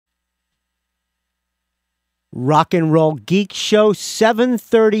Rock and Roll Geek Show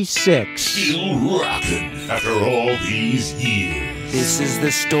 736. Still rocking after all these years. This is the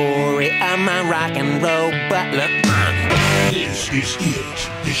story of my rock and roll butler. This is it,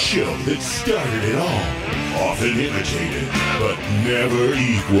 the show that started it all. Often imitated, but never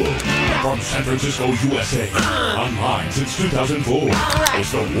equaled. From San Francisco, USA, online since 2004.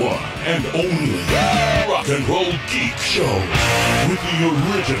 It's the one and only Rock and Roll Geek Show. With the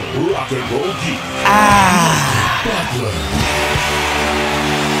original Rock and Roll Geek. Butler.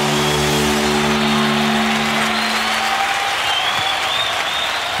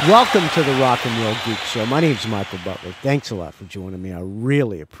 Welcome to the Rock and Roll Geek Show. My name's Michael Butler. Thanks a lot for joining me. I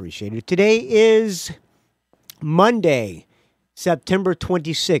really appreciate it. Today is Monday, September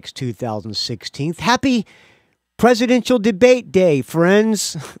 26, 2016. Happy Presidential Debate Day,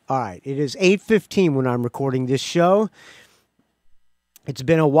 friends. All right, it is 8:15 when I'm recording this show. It's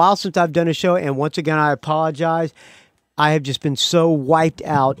been a while since I've done a show, and once again, I apologize. I have just been so wiped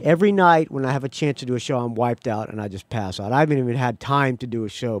out. Every night when I have a chance to do a show, I'm wiped out and I just pass out. I haven't even had time to do a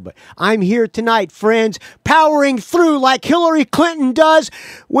show, but I'm here tonight, friends, powering through like Hillary Clinton does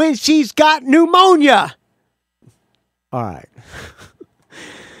when she's got pneumonia. All right.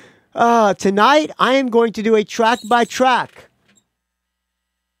 Tonight, I am going to do a track by track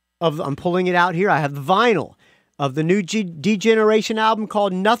I'm pulling it out here. I have the vinyl of the new D-Generation album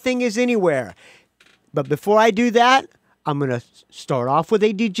called Nothing Is Anywhere. But before I do that, I'm going to start off with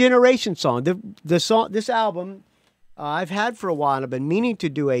a D-Generation song. This album I've had for a while, and I've been meaning to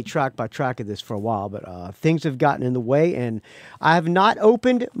do a track-by-track of this for a while, but things have gotten in the way, and I have not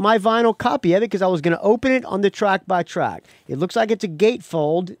opened my vinyl copy of it because I was going to open it on the track-by-track. It looks like it's a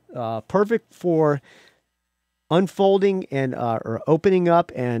gatefold, perfect for unfolding and or opening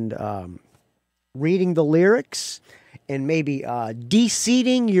up and reading the lyrics. And maybe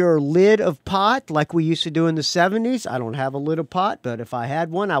de-seating your lid of pot like we used to do in the 70s. I don't have a lid of pot, but if I had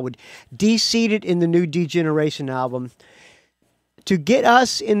one, I would de-seat it in the new D-Generation album to get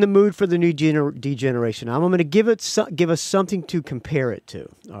us in the mood for the new D-Generation album. I'm going to give us something to compare it to,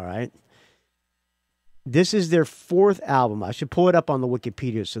 all right? This is their fourth album. I should pull it up on the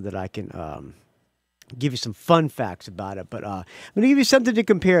Wikipedia so that I can give you some fun facts about it, but I'm going to give you something to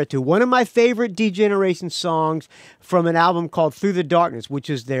compare it to. One of my favorite D-Generation songs from an album called Through the Darkness, which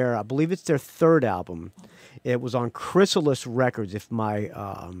is I believe it's their third album. It was on Chrysalis Records, if my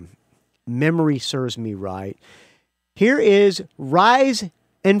memory serves me right. Here is Rise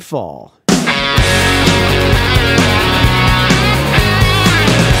and Fall.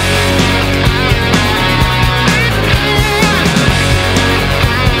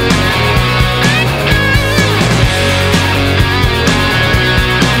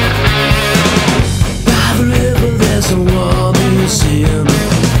 There's a war museum,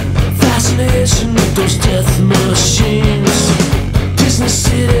 fascination with those death machines. Disney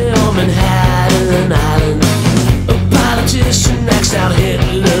City on Manhattan Island, a politician maxed out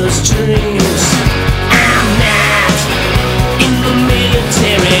Hitler's dreams. I'm not in the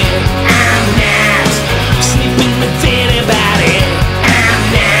military, I'm not sleeping with anybody, I'm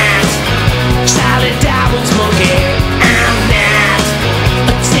not Charlie Darwin's monkey, I'm not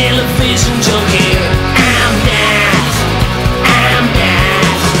a television junkie.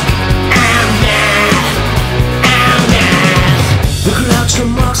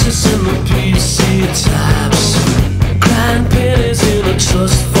 Marxists and the PC types, crying pennies in a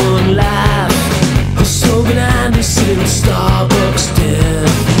trust fund life. A slogan and a sitting Starbucks dead,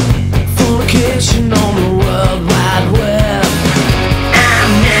 fornication on the World Wide Web.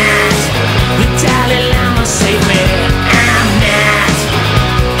 I'm not the Dalai Lama, save me. I'm not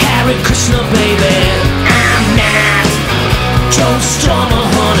Hare Krishna, baby. I'm not Joe Strummer,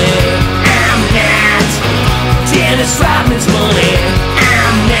 honey. I'm not Dennis Rodman's money.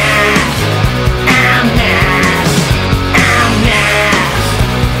 I'm not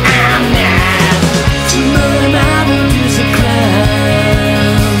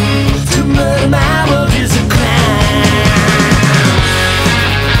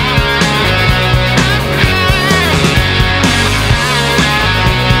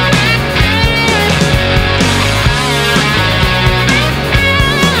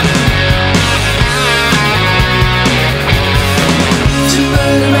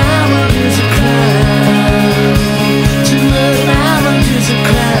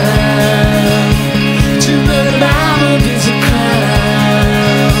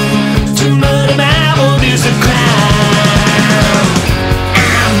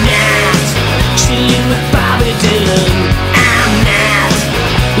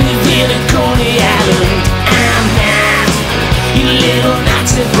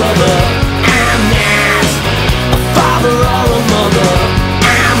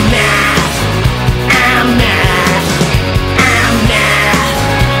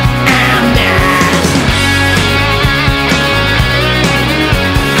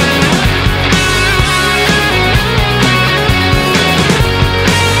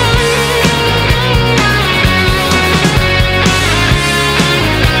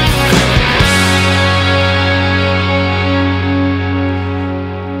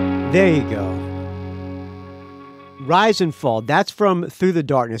There you go. Rise and Fall. That's from Through the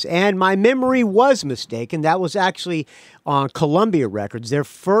Darkness. And my memory was mistaken. That was actually on Columbia Records. Their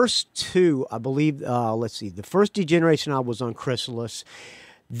first two, I believe, let's see. The first Degeneration album was on Chrysalis.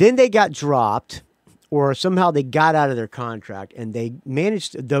 Then they got dropped, or somehow they got out of their contract, and they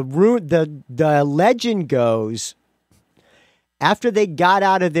managed, the legend goes, after they got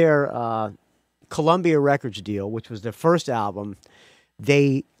out of their Columbia Records deal, which was their first album,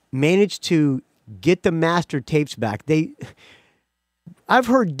 they managed to get the master tapes back. I've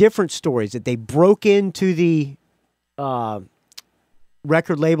heard different stories that they broke into the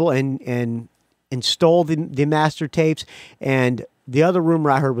record label and stole the master tapes, and the other rumor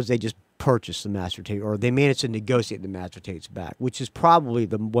I heard was they just purchased the master tape, or they managed to negotiate the master tapes back, which is probably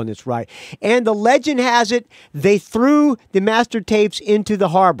the one that's right. And the legend has it they threw the master tapes into the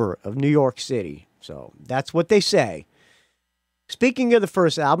harbor of New York City. So that's what they say. Speaking of the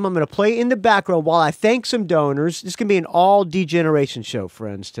first album, I'm going to play in the background while I thank some donors. This is going to be an all Degeneration show,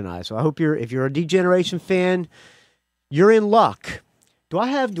 friends, tonight. So I hope if you're a Degeneration fan, you're in luck. Do I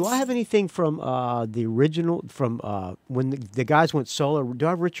have anything from the original, from when the guys went solo? Do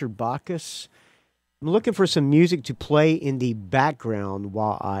I have Richard Bacchus? I'm looking for some music to play in the background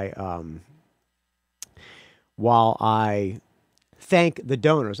while I thank the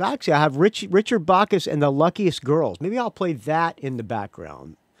donors. Actually, I have Richard Bacchus and the Luckiest Girls. Maybe I'll play that in the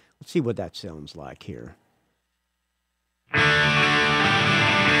background. Let's see what that sounds like here.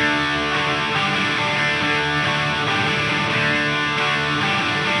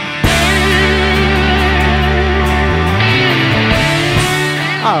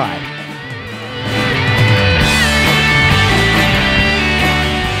 All right.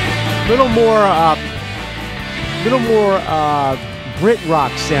 Little more Brit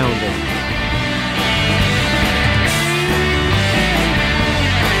rock sounding.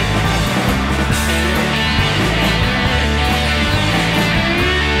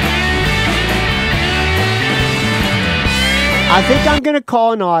 I think I'm going to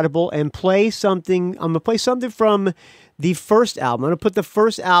call an audible and play something. I'm going to play something from the first album. I'm going to put the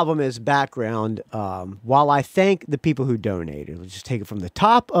first album as background while I thank the people who donated. Let's just take it from the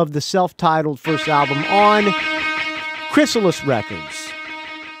top of the self-titled first album on Chrysalis Records.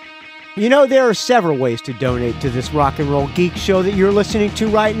 You know, there are several ways to donate to this rock and roll geek show that you're listening to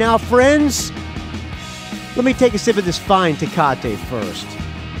right now, friends. Let me take a sip of this fine Tecate first.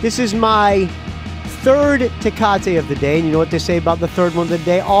 This is my third Tecate of the day, and you know what they say about the third one of the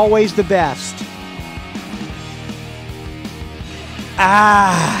day? Always the best.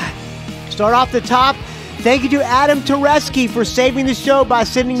 Start off the top. Thank you to Adam TURETSKY for saving the show by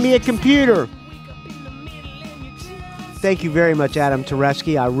sending me a computer. Thank you very much, Adam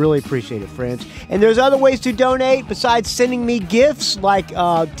TURETSKY. I really appreciate it, friends. And there's other ways to donate besides sending me gifts like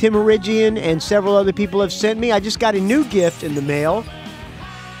Tim Horigian and several other people have sent me. I just got a new gift in the mail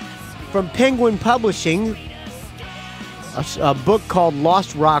from Penguin Publishing, a book called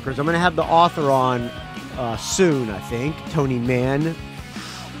Lost Rockers. I'm going to have the author on soon, I think, Tony Mann.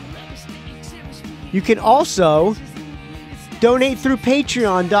 You can also donate through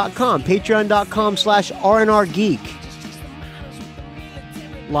patreon.com, patreon.com/RNRGeek.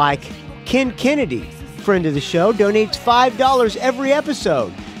 Like Ken Kennedy, friend of the show, donates $5 every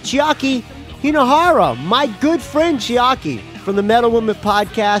episode. Chiaki Hinohara, my good friend Chiaki, from the Metal Woman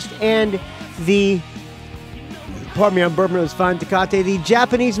podcast and the, pardon me, I'm burping this fine Tecate, the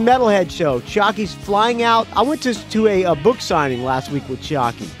Japanese Metalhead show. Chiaki's flying out. I went to a book signing last week with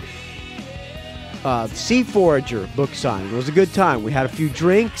Chiaki. Sea Forager book signing. It was a good time. We had a few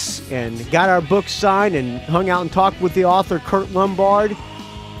drinks and got our book signed and hung out and talked with the author Kurt Lombard.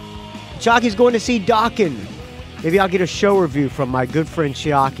 Chiaki's going to see Dokken. Maybe I'll get a show review from my good friend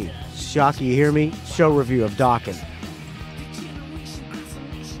Chiaki. Chiaki, you hear me? Show review of Dokken.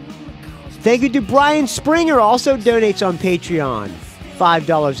 Thank you to Brian Springer, also donates on Patreon.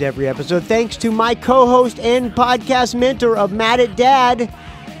 $5 every episode. Thanks to my co-host and podcast mentor of Mad at Dad,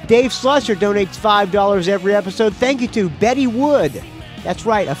 Dave Slusher, donates $5 every episode. Thank you to Bette Wood. That's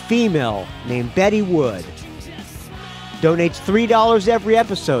right, a female named Bette Wood. Donates $3 every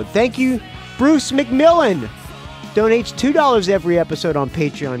episode. Thank you, Bruce McMillan. Donates $2 every episode on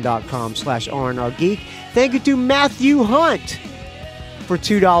patreon.com/RNRGeek. Thank you to Mathew Hunt for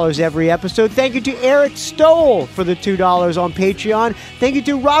 $2 every episode. Thank you to Eric Stowell for the $2 on Patreon. Thank you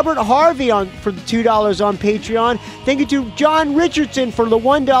to Robert Harvey for the $2 on Patreon. Thank you to Jon Richardson for the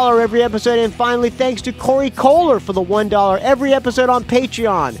 $1 every episode. And finally, thanks to Corey Koehler for the $1 every episode on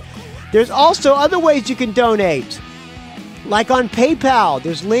Patreon. There's also other ways you can donate, like on PayPal.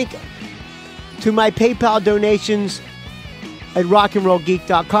 There's a link to my PayPal donations at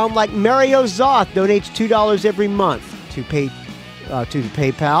rockandrollgeek.com, like Mario Zoth donates $2 every month to the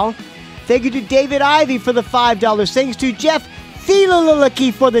PayPal. Thank you to David Ivy for the $5. Thanks to Jeff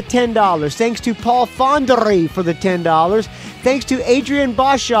Thieleke for the $10. Thanks to Paul Fonderie for the $10. Thanks to Adrian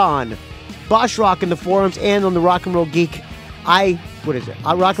Boschan, Bosch Rock in the forums and on the Rock and Roll Geek Rock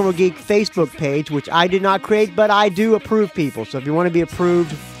and Roll Geek Facebook page, which I did not create, but I do approve people. So if you want to be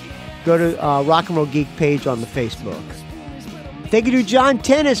approved, go to Rock and Roll Geek page on the Facebook. Thank you to John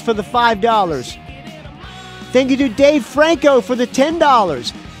Tennis for the $5. Thank you to Dave Franco for the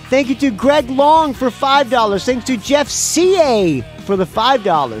 $10. Thank you to Gregg Long for $5. Thanks to Jeff Seay for the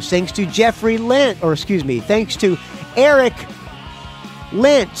 $5. Thanks to Jeffrey thanks to Eric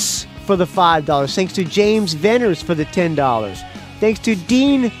Lentz for the $5. Thanks to James Venners for the $10. Thanks to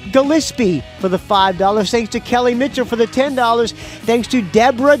Dean Gillispie for the $5. Thanks to Kelly Mitchell for the $10. Thanks to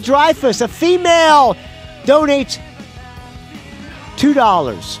Deborah Dreyfus, a female, donates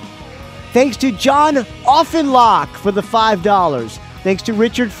 $2. Thanks to John Offenlock for the $5. Thanks to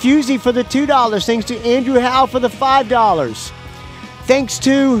Richard Fusey for the $2. Thanks to Andrew Howe for the $5. Thanks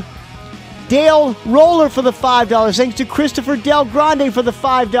to Dale Roller for the $5. Thanks to Christopher Del Grande for the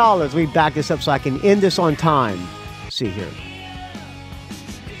 $5. Let me back this up so I can end this on time. Let's see here.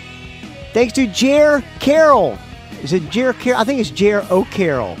 Thanks to Jer Carroll. Is it Jer Carroll? I think it's Jer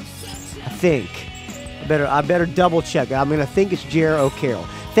O'Carroll. I think. I better double check. I'm gonna think it's Jer O'Carroll.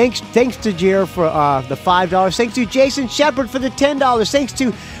 Thanks to Jer for the $5. Thanks to Jason Shepard for the $10. Thanks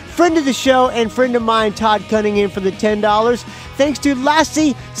to friend of the show and friend of mine, Todd Cunningham, for the $10. Thanks to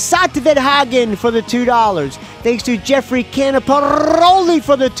Lassie Satvedhagen for the $2. Thanks to Jeffrey Canaparoli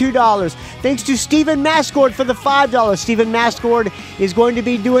for the $2. Thanks to Stephen Mascord for the $5. Stephen Mascord is going to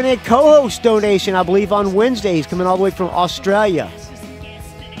be doing a co-host donation, I believe, on Wednesday. He's coming all the way from Australia.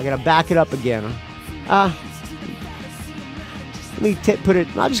 I gotta back it up again. Let me put it.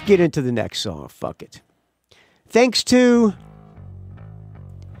 I'll just get into the next song. Fuck it. Thanks to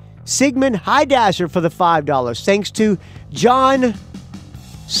Sigmund Hydasher for the $5. Thanks to John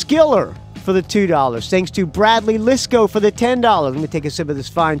Skiller for the $2. Thanks to Bradley Lisco for the $10. Let me take a sip of this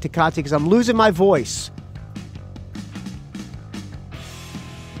fine Tecate because I'm losing my voice.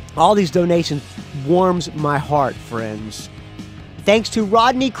 All these donations warms my heart, friends. Thanks to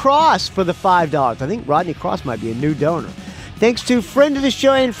Rodney Cross for the $5. I think Rodney Cross might be a new donor. Thanks to friend of the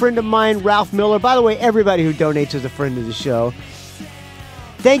show and friend of mine, Ralph Miller. By the way, everybody who donates is a friend of the show.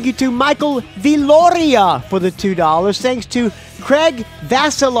 Thank you to Michael Viloria for the $2. Thanks to Craig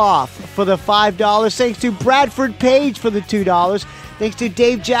Vasiloff for the $5. Thanks to Bradford Page for the $2. Thanks to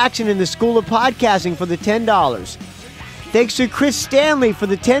Dave Jackson in the School of Podcasting for the $10. Thanks to Chris Stanley for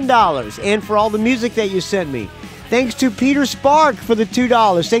the $10 and for all the music that you sent me. Thanks to Peter Spark for the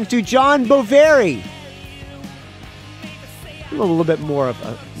 $2. Thanks to John Boveri. A little bit more of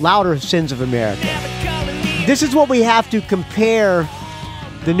a louder Sins of America. This is what we have to compare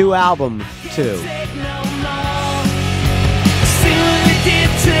the new album to.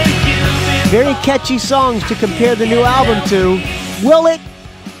 Very catchy songs to compare the new album to. Will it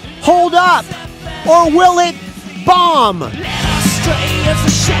hold up or will it bomb?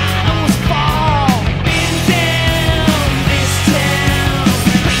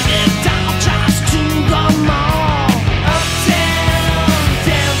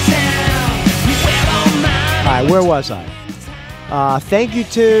 Where was I? Thank you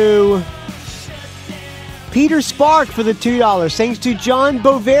to Peter Spark for the $2. Thanks to John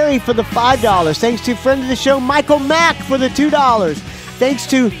Boveri for the $5. Thanks to friend of the show, Michael Mack for the $2. Thanks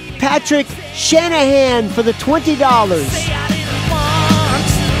to Patrick Shanahan for the $20.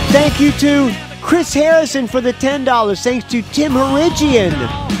 Thank you to Chris Harrison for the $10. Thanks to Tim Herigian,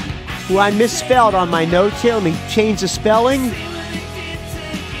 who I misspelled on my notes here. Let me change the spelling.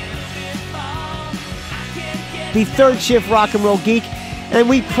 The Third Shift Rock and Roll Geek, and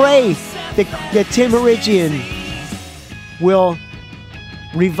we pray that Tim Herigian will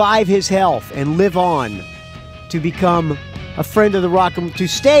revive his health and live on to become a friend of the to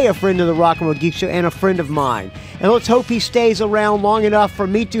stay a friend of the Rock and Roll Geek Show and a friend of mine. And let's hope he stays around long enough for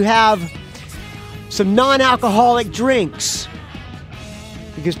me to have some non-alcoholic drinks,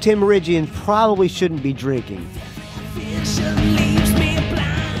 because Tim Herigian probably shouldn't be drinking.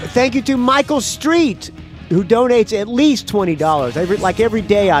 Thank you to Michael Street, who donates at least $20. Every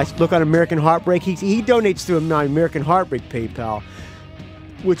day I look on American Heartbreak. He donates through my American Heartbreak PayPal,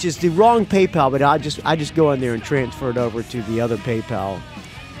 which is the wrong PayPal, but I just go in there and transfer it over to the other PayPal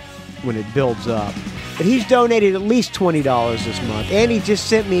when it builds up. But he's donated at least $20 this month, and he just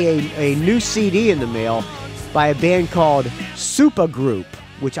sent me a new CD in the mail by a band called Supergroup.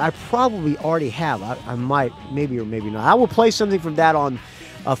 which I probably already have. I might, maybe or maybe not. I will play something from that on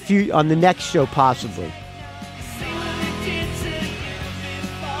the next show, possibly.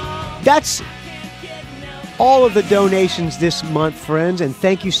 That's all of the donations this month, friends, and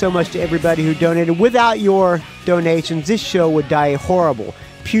thank you so much to everybody who donated. Without your donations, this show would die a horrible,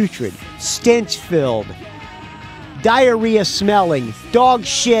 putrid, stench-filled, diarrhea-smelling, dog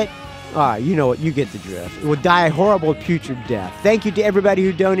shit. All right, you know what? You get the drift. It would die a horrible, putrid death. Thank you to everybody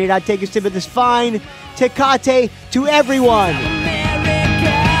who donated. I take a sip of this fine Tecate to everyone.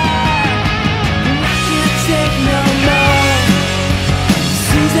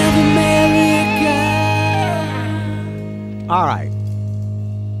 All right.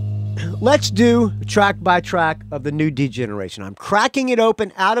 Let's do track by track of the new Degeneration. I'm cracking it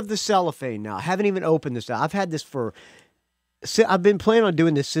open out of the cellophane now. I haven't even opened this. I've had this I've been planning on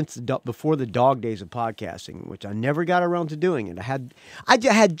doing this since before the dog days of podcasting, which I never got around to doing it. I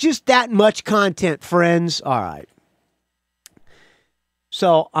had just that much content, friends. All right.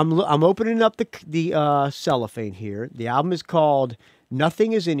 So I'm opening up the cellophane here. The album is called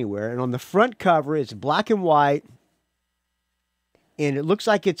Nothing Is Anywhere, and on the front cover it's black and white. And it looks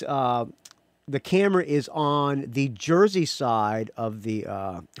like it's the camera is on the Jersey side of the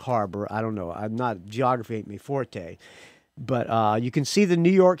harbor. I don't know. I'm not, geography ain't me forte. But you can see the New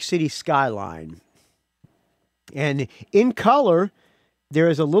York City skyline. And in color, there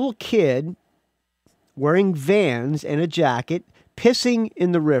is a little kid wearing Vans and a jacket pissing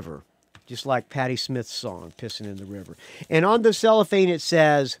in the river. Just like Patti Smith's song, Pissing in the River. And on the cellophane it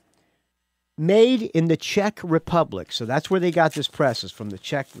says, made in the Czech Republic. So that's where they got this press, is from the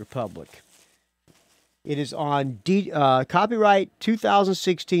Czech Republic. It is on copyright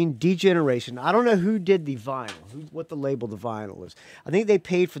 2016 Degeneration. I don't know who did the vinyl, what the label the vinyl is. I think they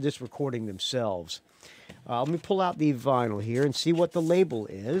paid for this recording themselves. Let me pull out the vinyl here and see what the label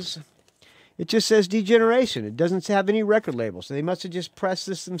is. It just says Degeneration. It doesn't have any record label, so they must have just pressed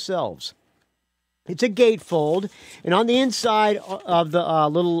this themselves. It's a gatefold, and on the inside of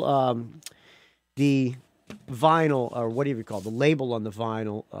the the vinyl, or whatever you call it, the label on the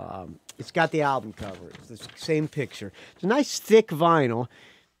vinyl, it's got the album cover. It's the same picture. It's a nice thick vinyl.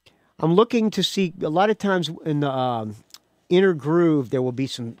 I'm looking to see, a lot of times in the inner groove, there will be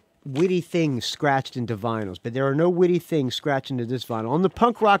some witty things scratched into vinyls, but there are no witty things scratched into this vinyl. On the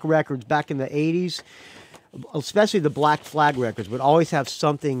punk rock records back in the 80s, especially the Black Flag records, would always have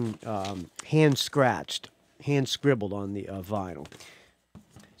something hand-scratched, hand-scribbled on the vinyl.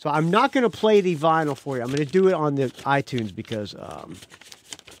 So I'm not going to play the vinyl for you. I'm going to do it on the iTunes because,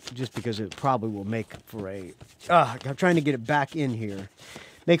 just because it probably will make for a, I'm trying to get it back in here,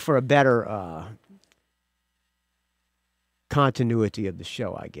 make for a better continuity of the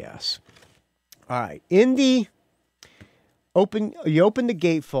show, I guess. All right. In the you open the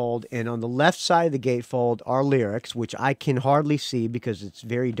gatefold, and on the left side of the gatefold are lyrics, which I can hardly see because it's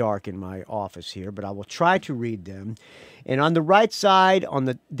very dark in my office here, but I will try to read them. And on the right side,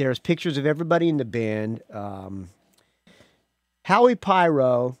 there's pictures of everybody in the band. Howie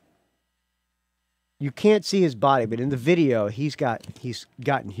Pyro, you can't see his body, but in the video, he's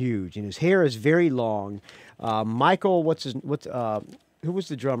gotten huge, and his hair is very long. Michael, who was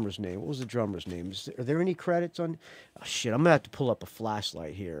the drummer's name? What was the drummer's name? Are there any credits on? Oh, shit, I'm going to have to pull up a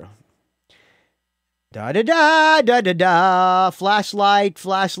flashlight here. Da-da-da, da-da-da, flashlight.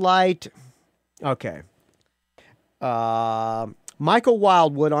 Okay. Michael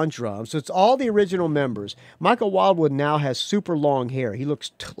Wildwood on drums. So it's all the original members. Michael Wildwood now has super long hair. He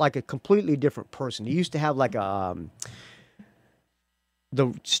looks like a completely different person. He used to have like the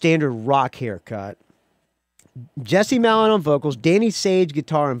standard rock haircut. Jesse Mallon on vocals, Danny Sage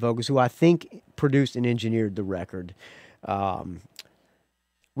guitar and vocals, who I think produced and engineered the record.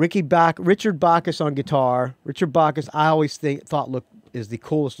 Richard Bacchus on guitar. Richard Bacchus, I always thought is the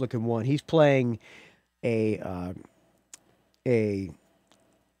coolest looking one. He's playing a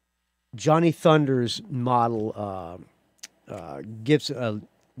Johnny Thunders model Gibson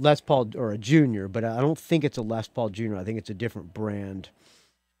Les Paul, or a Junior, but I don't think it's a Les Paul Junior. I think it's a different brand.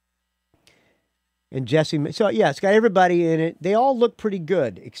 And Jesse, so yeah, it's got everybody in it. They all look pretty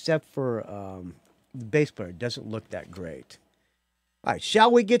good, except for the bass player. It doesn't look that great. All right, shall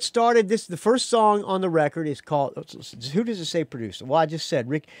we get started? The first song on the record is called, who does it say produced? Well, I just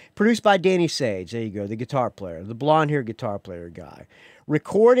said, produced by Danny Sage. There you go, the guitar player, the blonde-haired guitar player guy.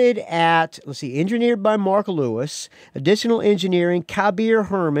 Recorded at, engineered by Mark Lewis. Additional engineering, Kabir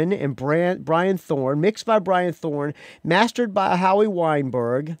Herman and Brian Thorne. Mixed by Brian Thorne. Mastered by Howie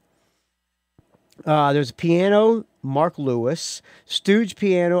Weinberg. There's a piano, Mark Lewis. Stooge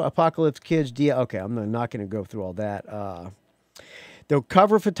piano, Apocalypse Kids. Okay, I'm not going to go through all that. The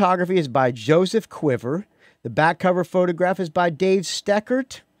cover photography is by Joseph Quiver. The back cover photograph is by Dave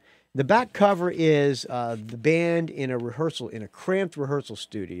Steckert. The back cover is the band in a cramped rehearsal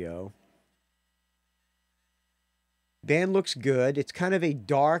studio. Band looks good. It's kind of a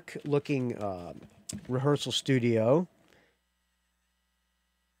dark-looking rehearsal studio.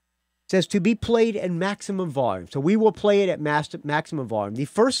 It says to be played at maximum volume. So we will play it at maximum volume. The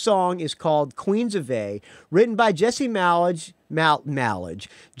first song is called Queens of A, written by Jesse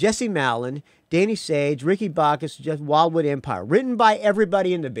Jesse Mallon, Danny Sage, Ricky Bacchus, Wildwood Empire. Written by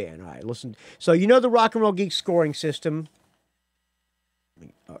everybody in the band. All right, listen. So you know the Rock and Roll Geek scoring system.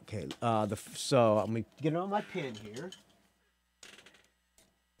 Okay, so I'm going to get it on my pen here.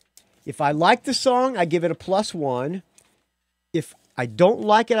 If I like the song, I give it a +1. If I don't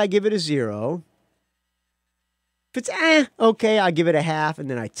like it, I give it a 0. If it's okay, I give it a half, and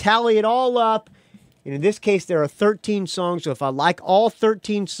then I tally it all up. And in this case, there are 13 songs, so if I like all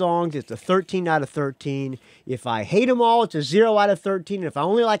 13 songs, it's a 13 out of 13. If I hate them all, it's a 0 out of 13. And if I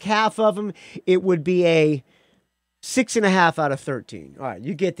only like half of them, it would be a 6.5 out of 13. All right,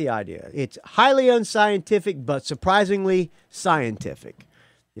 you get the idea. It's highly unscientific, but surprisingly scientific,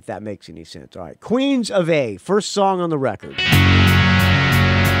 if that makes any sense. All right, Queens of A, first song on the record.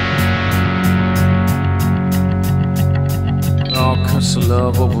 All kinds of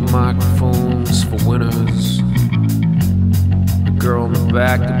love over microphones for winners. The girl in the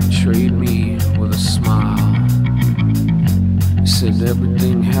back that betrayed me with a smile. Said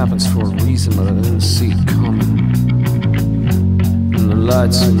everything happens for a reason, but I didn't see it coming. And the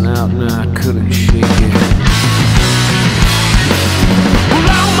lights went out and I couldn't shake it. Well,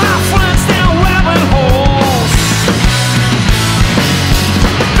 all my friends down rabbit holes.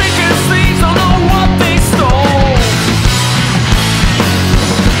 Biggest thieves don't know what they stole.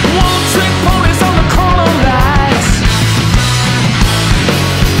 One trick ponies on the corner lights.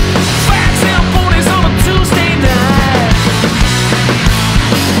 Fat tail ponies on a Tuesday night.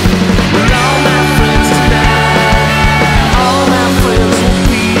 But all my friends tonight, all my friends will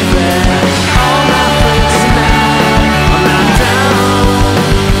be there. All my friends tonight, I'm not down.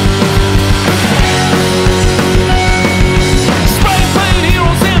 Spray paint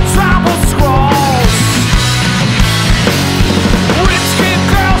heroes and tribal scrolls. Rich kid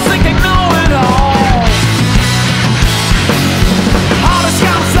girls think they know it all. Hardest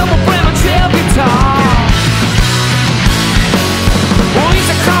comes up with Brenda Jail guitar. Well, he's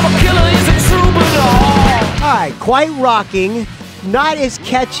a karma killer, he's a troubadour. All right, quite rocking. Not as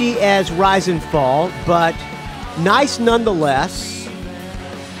catchy as Rise and Fall, but nice nonetheless.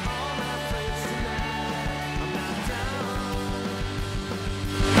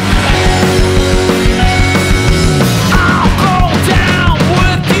 I'll go down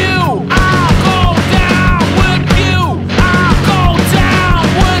with you. I'll go down with you. I'll go down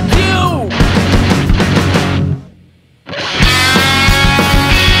with you.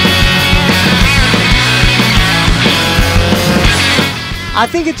 I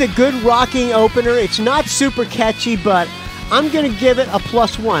think it's a good rocking opener. It's not super catchy, but I'm going to give it a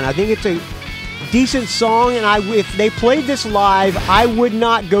 +1. I think it's a decent song, and if they played this live, I would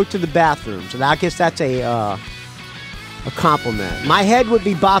not go to the bathroom. So I guess that's a compliment. My head would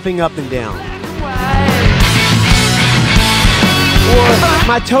be bopping up and down. Or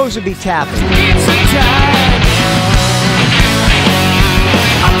my toes would be tapping. It's a time.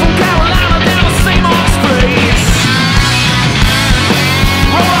 Up from Carolina down the same old streets.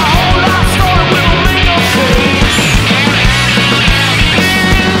 Wrote a whole life story with a legal case.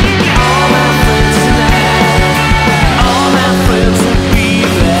 All my friends tonight, all my friends will be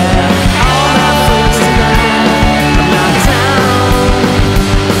there. All my friends tonight, I'm not down.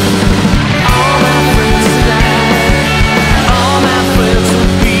 All my friends tonight, all my friends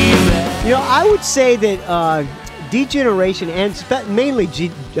will be there. You know, I would say that D-Generation and mainly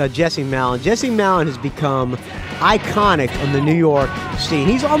Jesse Mallon. Jesse Mallon has become iconic on the New York scene.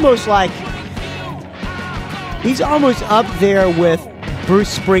 He's almost up there with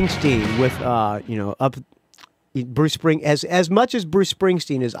Bruce Springsteen. As much as Bruce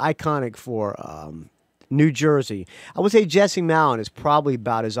Springsteen is iconic for New Jersey, I would say Jesse Mallon is probably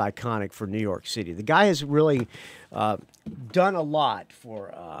about as iconic for New York City. The guy has really done a lot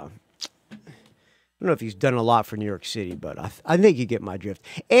for. I don't know if he's done a lot for New York City, but I think you get my drift.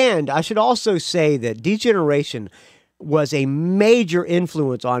 And I should also say that D-Generation was a major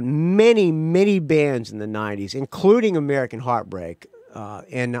influence on many, many bands in the 90s, including American Heartbreak.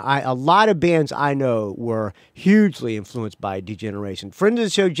 And a lot of bands I know were hugely influenced by D-Generation. Friend of the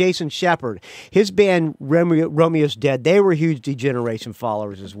show, Jason Shepard, his band Romeo's Dead, they were huge D-Generation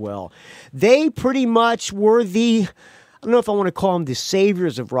followers as well. They pretty much were don't know if I want to call them the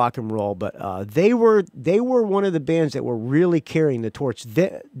saviors of rock and roll, but they were one of the bands that were really carrying the torch.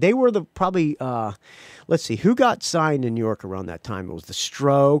 They were the probably let's see, who got signed in New York around that time? It was the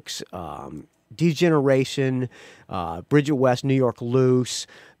Strokes, Degeneration, Bridget West, New York Loose.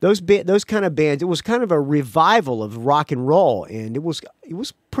 Those kind of bands. It was kind of a revival of rock and roll, and it was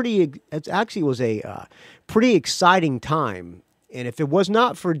pretty. It actually was a pretty exciting time. And if it was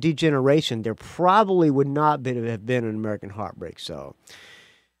not for Degeneration, there probably would not have been an American Heartbreak. So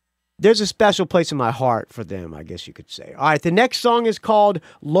there's a special place in my heart for them, I guess you could say. All right, the next song is called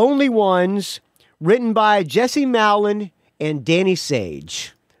Lonely Ones, written by Jesse Malin and Danny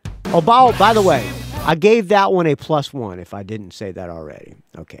Sage. Oh, by the way, I gave that one a +1 if I didn't say that already.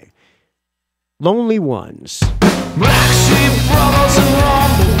 Okay. Lonely Ones. Black sheep brothers and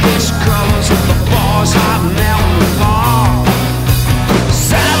rumble fish colors with the boys hiding out in the bar.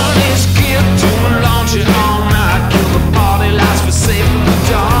 Saturday's kid doing laundry all night. Kill the party lights for safe in the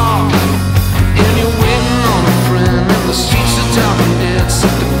dark. And you're waiting on a friend and the streets are dark and dead.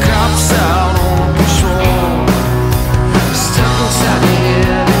 Set the cops out on patrol. Stuck inside your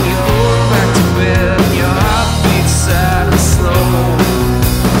head and you're going back to bed. And your heart beats sad and slow.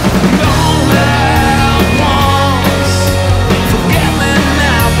 Lonely ones, forget me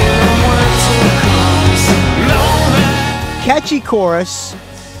now when winter comes. Lonely. Catchy chorus.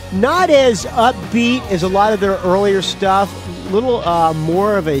 Not as upbeat as a lot of their earlier stuff. Little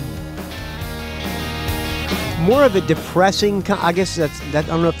more of a depressing. I guess that. I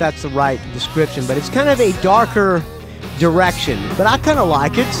don't know if that's the right description, but it's kind of a darker direction. But I kind of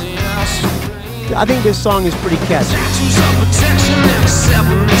like it. I think this song is pretty catchy. Statues of protection and a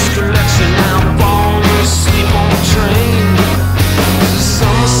 7-inch collection. Now falling asleep on the train. The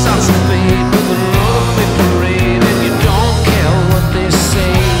summer starts to fade with another big parade, and you don't care what they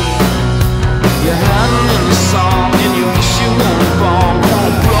say. You're hiding in the song and you wish you won't fall.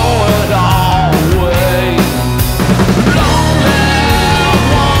 Won't blow it all away. Lonely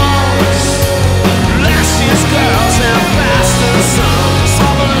ones, last year's girls and bastard sons.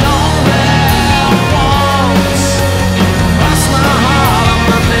 All the lonely ones, cross my heart, I'm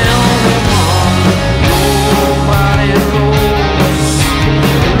not the only one. Nobody knows,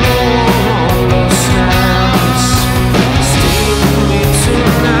 no one understands. Stay with me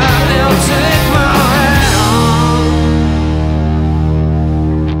tonight, they'll take my hand.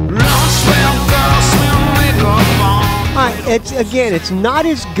 Lunch well, girls, we'll make up on. All right, it's not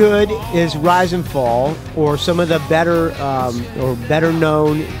as good as Rise and Fall or some of the better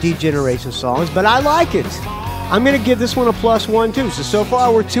known Degeneration songs, but I like it. I'm going to give this one a +1 too. So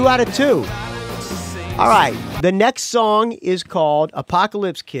far we're 2 out of 2. All right, the next song is called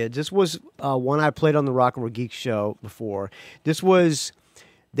Apocalypse Kids. This was one I played on the Rock and Roll Geek show before.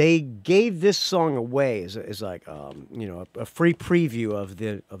 They gave this song away as like a free preview of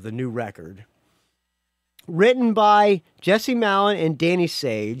the new record. Written by Jesse Malin and Danny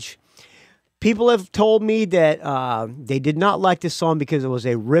Sage. People have told me that they did not like this song because it was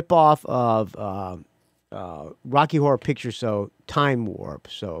a ripoff of Rocky Horror Picture Show Time Warp.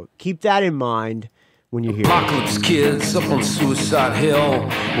 So keep that in mind when you hear it. Apocalypse kids up on Suicide Hill,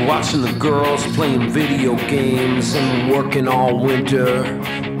 watching the girls playing video games and working all winter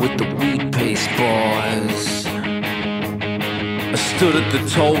with the wheat paste boys. I stood at the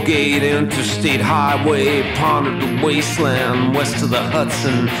toll gate, interstate highway, pondered the wasteland west of the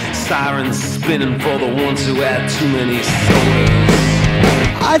Hudson, sirens spinning for the ones who had too many sodas.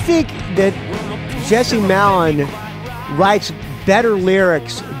 I think that Jesse Malin writes better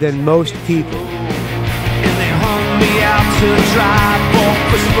lyrics than most people. And they hung me out to dry for a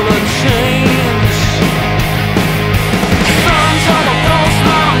fistful of change. Sons of a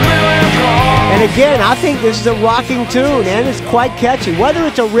postman, miracle. And again, I think this is a rocking tune, and it's quite catchy. Whether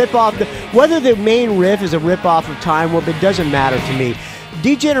it's a ripoff, whether the main riff is a ripoff of Time Warp, it doesn't matter to me.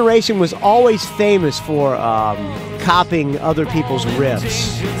 Degeneration was always famous for copying other people's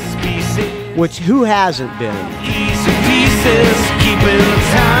riffs, which who hasn't been? Easy pieces, keeping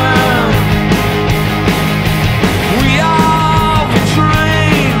time. We all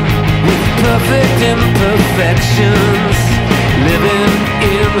train with perfect imperfections, living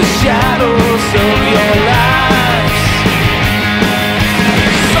in the shadows of your lives.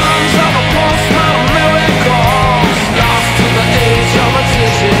 Sons of a postmodern miracles, lost to the age of a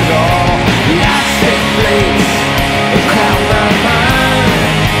digital. Lives take place, a cloud by mind.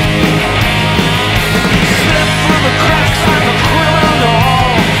 Slip through the cracks like a criminal,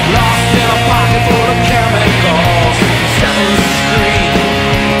 lost in a pocket full of chemicals. 7th Street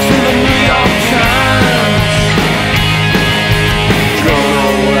to the New York Times.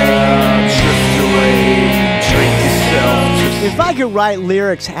 could write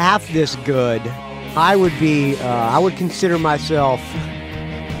lyrics half this good, I would consider myself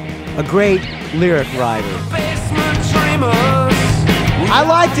a great lyric writer. I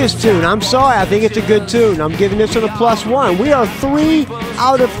like this tune. I'm sorry. I think it's a good tune. I'm giving this one a +1. We are 3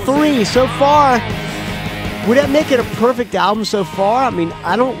 out of 3 so far. Would that make it a perfect album so far? I mean,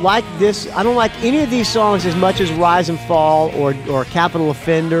 I don't like this. I don't like any of these songs as much as Rise and Fall or Capital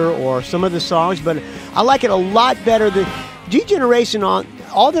Offender or some of the songs, but I like it a lot better than D-Generation. On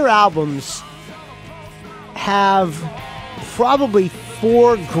all their albums have probably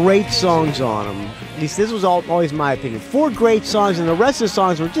 4 great songs on them. At least this was always my opinion. 4 great songs, and the rest of the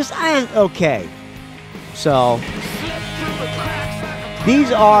songs were just okay. So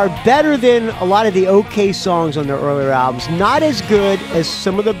these are better than a lot of the okay songs on their earlier albums. Not as good as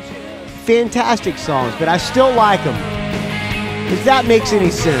some of the fantastic songs, but I still like them. If that makes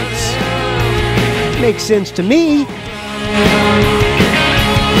any sense. It makes sense to me.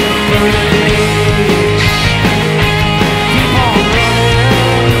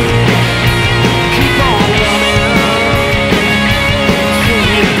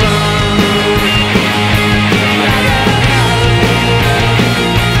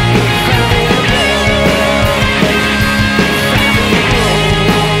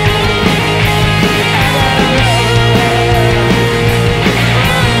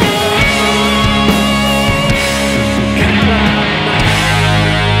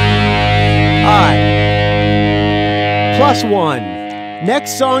 +1.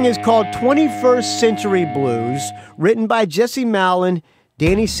 Next song is called 21st Century Blues, written by Jesse Malin,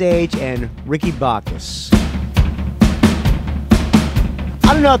 Danny Sage, and Ricky Bacchus.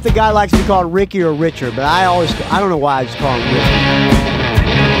 I don't know if the guy likes to be called Ricky or Richard, but I don't know why I just call him Ricky.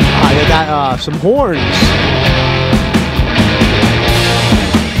 They got some horns.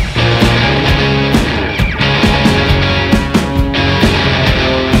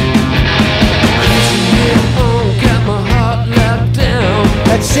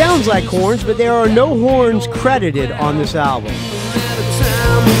 That sounds like horns, but there are no horns credited on this album.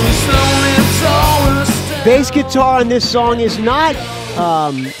 Bass guitar on this song is not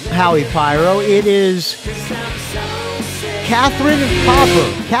Howie Pyro. It is Catherine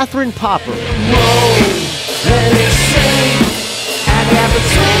Popper.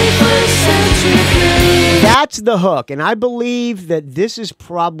 That's the hook, and I believe that this is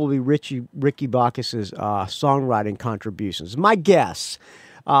probably Ricky Bacchus's songwriting contributions. My guess.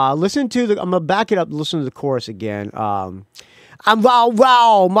 Listen to I'm gonna back it up. Listen to the chorus again. I'm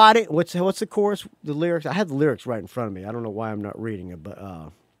wow, mighty. What's the chorus? The lyrics. I have the lyrics right in front of me. I don't know why I'm not reading it, but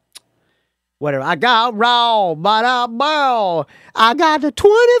whatever. I got raw, bow. I got the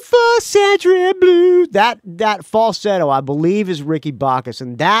 21st Century Blues. That falsetto, I believe, is Ricky Bacchus,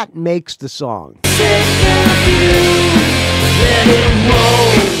 and that makes the song. Let it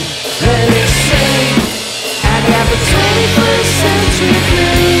roll, let it sing. I got the 21st Century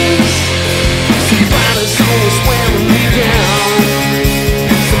Blues. Somebody's always wearing me down.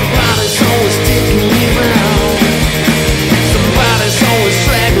 Somebody's always taking me round. Somebody's always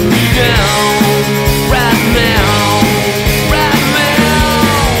dragging me down. Right now.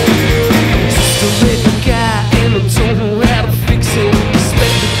 Just a regular guy and I'm told him how to fix it.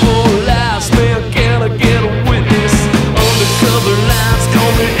 Spectacle lies, man, can I get a witness? Undercover lines,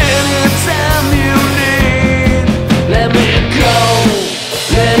 call me anytime you need. Let me go,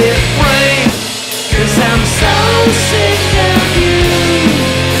 let it rain, 'cause I'm so sick of you.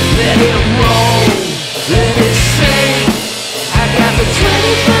 Let it roll, let it sing. I got the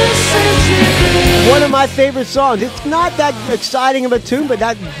 21st Century Blues. One of my favorite songs. It's not that exciting of a tune, but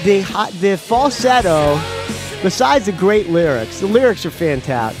the falsetto, besides the great lyrics, the lyrics are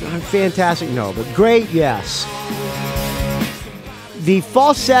fantastic. Fantastic, no, but great, yes. The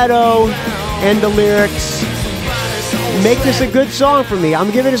falsetto and the lyrics make this a good song for me.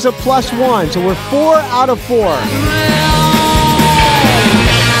 I'm giving this a +1, so we're 4 out of 4.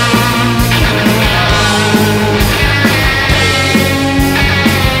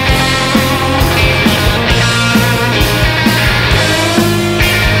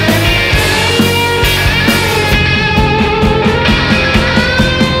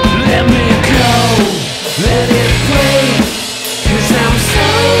 Let me go, let it play, 'cause I'm so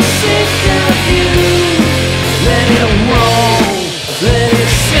sick of you. Let it roll, let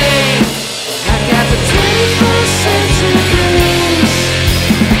it sing. I got the 21st Century Blues.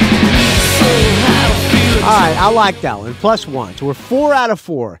 Alright, I like that one. +1. So we're 4 out of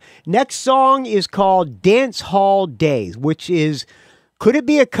 4. Next song is called Dance Hall Days, which is, could it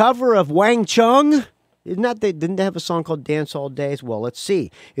be a cover of Wang Chung? Didn't they have a song called Dance All Days? Well, let's see.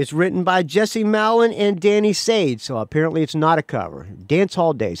 It's written by Jesse Malin and Danny Sage, so apparently it's not a cover. Dance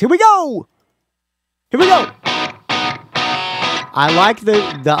All Days. Here we go. Here we go. I like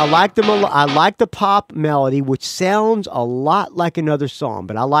the pop melody, which sounds a lot like another song,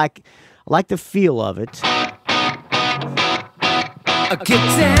 but I like the feel of it. Get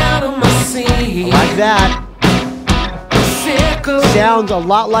down on my seat. I like that. Sounds a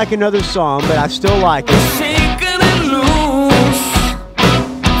lot like another song, but I still like it. Shaking and loose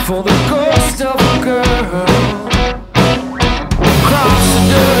for the ghost of a girl. Cross the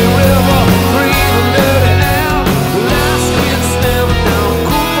dirty river, breathe the dirty air. Last kid slammed down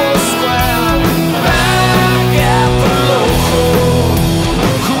Cooper Square. Back at the local.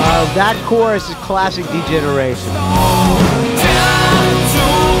 That chorus is classic Degeneration. Down to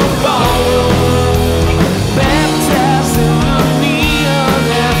the ballroom. Baptized in the neon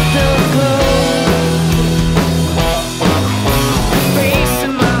afterglow. Face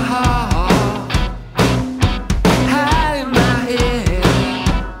in my heart, high in my head.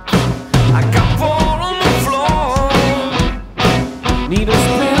 I got four on the floor. Need a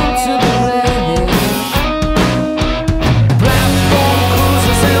spin to the left. Platform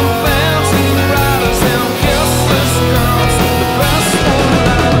cruisers and fancy riders and kissless girls. The best one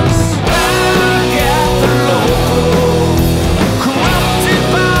lies back at the local. Corrupted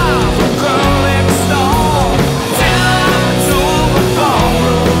by the girl next door. Down to the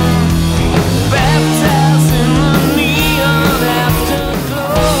ballroom. Baptized in the neon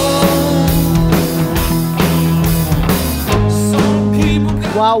afterglow. Some people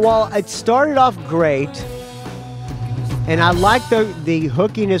got While it started off great, and I like the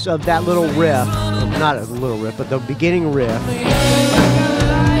hookiness of that little riff, not a little riff, but the beginning riff,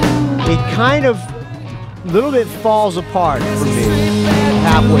 it kind of a little bit falls apart for me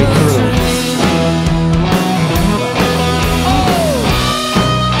halfway through.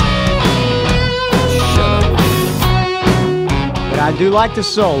 But I do like the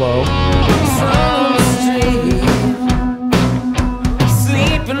solo.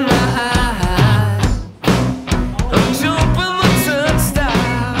 Sleep in my eyes. I'm jumping the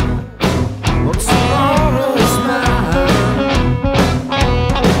turnstile. Well, tomorrow is mine.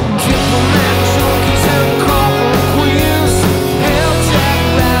 Diplomat junkies and couple queers. Hell Jack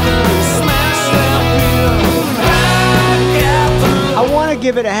Rabbit and smash that beer. I want to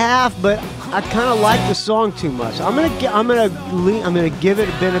give it a half, but I kind of like the song too much. I'm gonna give it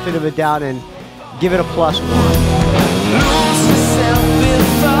a benefit of a doubt and give it a +1. Lose yourself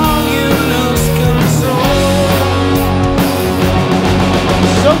before you lose control.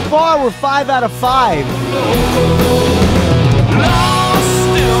 So far, we're 5 out of 5. Lost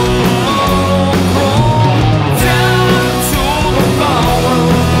in the down to the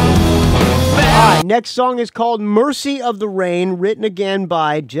ballroom. All right, next song is called "Mercy of the Rain," written again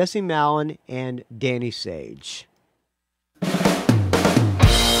by Jesse Malin and Danny Sage.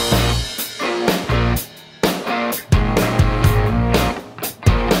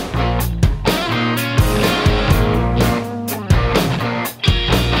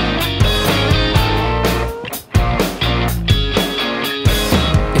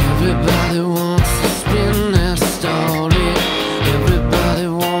 Everybody wants to spin their story. Everybody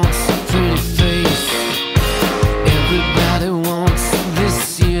wants a pretty face. Everybody wants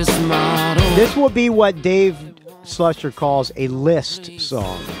this year's model. This will be what Dave Slusher calls a list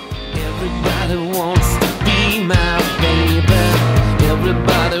song. Everybody wants to be my baby.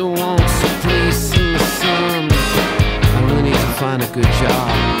 Everybody wants a place in the sun. I really need to find a good job.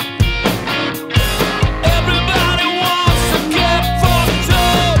 Everybody wants to get fucked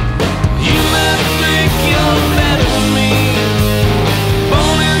up. You might think you're better than me.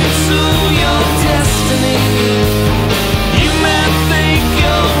 Born into your destiny. You might think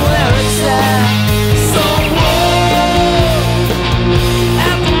you're where it's at. So what?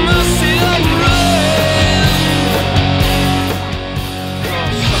 At the mercy of rain.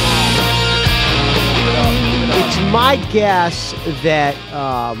 It's my guess that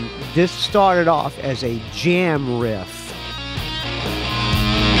this started off as a jam riff.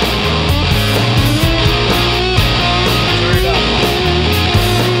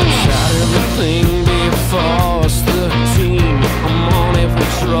 Tried everything before us 13. I'm on every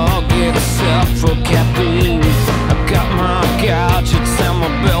drug except for caffeine. I've got my gadgets and my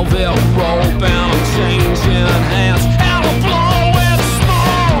velvet robe, and I'm changing hands. Out of blow with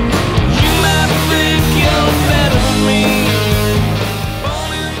smoke. You might think you're better than me.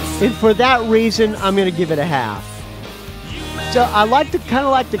 And for that reason, I'm going to give it a half. You might So I kind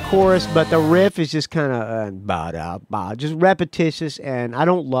of like the chorus, but the riff is just kind of just repetitious, and I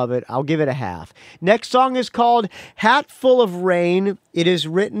don't love it. I'll give it a half. Next song is called Hat Full of Rain. It is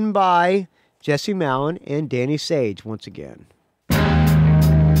written by Jesse Malin and Danny Sage once again.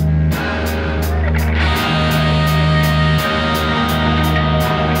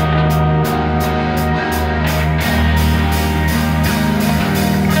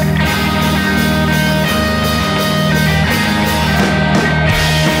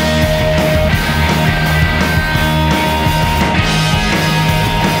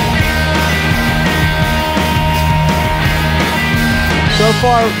 So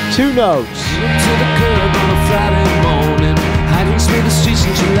far, 2 notes. To the curb on a Friday morning, hiding through the streets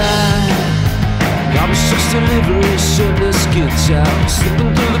in July. I was just delivering shirtless kids out,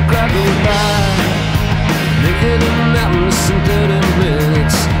 slipping through the crowd going by. Naked in the mountains in 30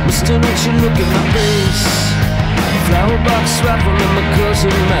 minutes, Mr. Richard look at my face. Flower box raffle and my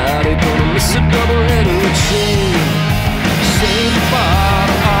cousin Maddie, gonna miss a double-headed chain. Say goodbye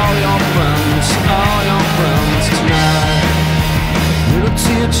to all your friends tonight.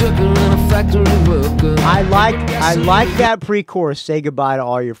 I like that pre-chorus. Say goodbye to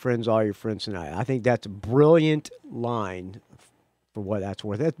all your friends tonight. I think that's a brilliant line for what that's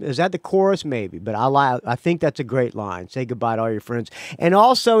worth. Is that the chorus? Maybe, but I think that's a great line. Say goodbye to all your friends. And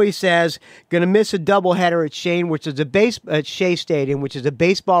also he says, gonna miss a doubleheader at Seay Stadium, which is a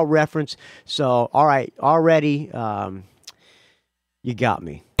baseball reference. So all right, already you got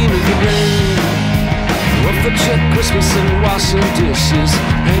me. Off the check Christmas and washing dishes,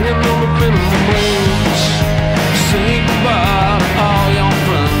 hanging on the minimum wage. Say goodbye to all your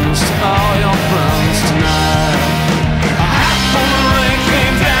friends tonight. A hat full of rain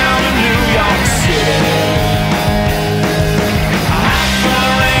came down in New York City. A hat full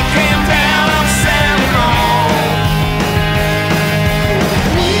of rain came down on San Ramon.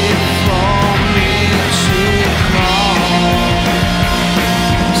 Wait for me to call.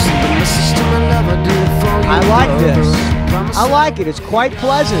 Send a message to my lover, dear. I like this. I like it. It's quite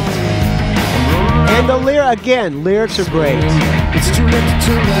pleasant. And the lyrics are great. It's too late to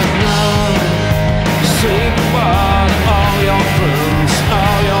turn back now. Say goodbye to all your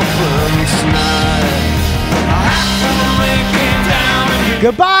friends tonight.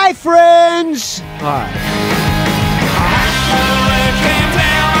 Goodbye, friends. All right.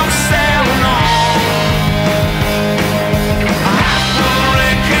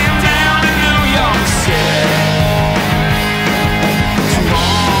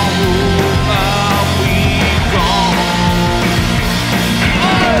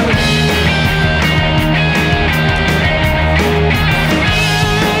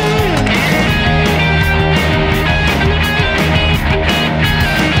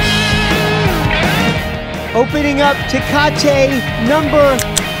 Opening up Tecate number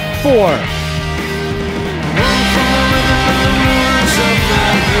 4.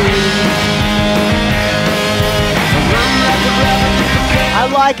 I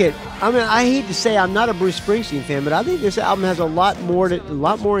like it. I mean, I hate to say I'm not a Bruce Springsteen fan, but I think this album has a lot more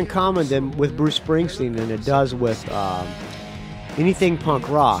in common than with Bruce Springsteen than it does with anything punk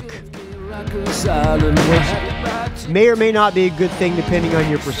rock. May or may not be a good thing depending on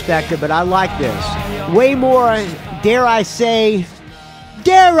your perspective, but I like this. Way more, dare I say,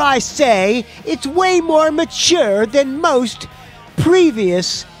 it's way more mature than most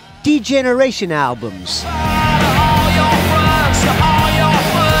previous Degeneration albums.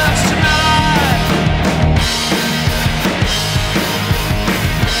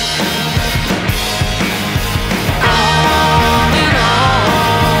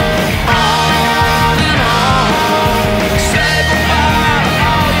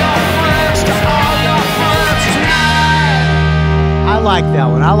 I like that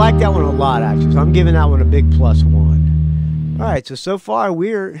one. I like that one a lot, actually. So I'm giving that one a big +1. All right, so far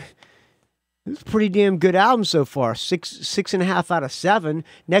it's a pretty damn good album so far. 6.5 out of 7.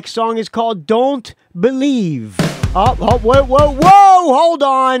 Next song is called "Don't Believe." Oh, whoa! Hold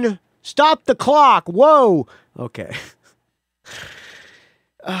on. Stop the clock. Whoa. Okay.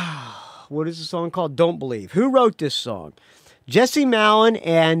 What is the song called? "Don't Believe." Who wrote this song? Jesse Malin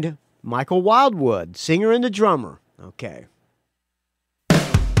and Michael Wildwood, singer and the drummer. Okay.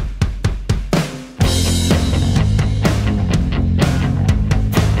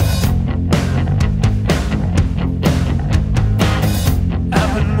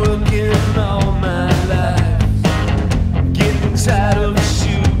 Working all my life, getting tired of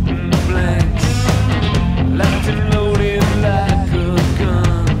shooting blanks, locked and loaded like a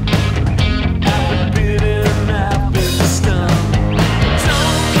gun. I've been bitten, I've been stung.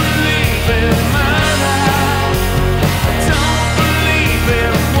 Don't believe in my life.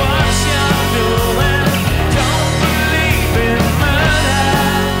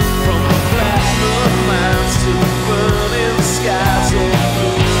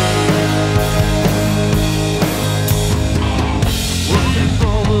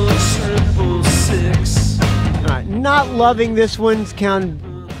 loving this one. It's kind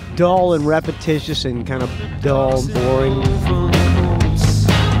of dull and repetitious and kind of dull and boring.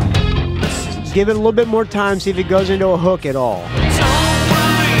 Give it a little bit more time, see if it goes into a hook at all.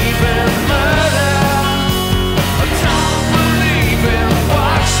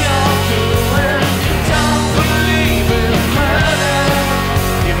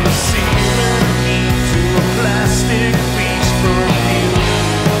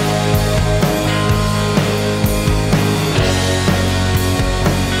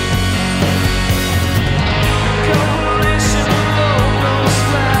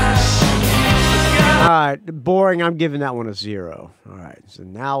 All right, boring. I'm giving that one a 0. All right, so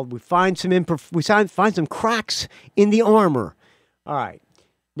now we find some find some cracks in the armor. All right,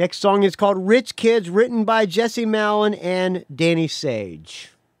 next song is called "Rich Kids," written by Jesse Malin and Danny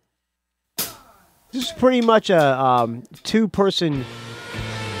Sage. This is pretty much a 2-person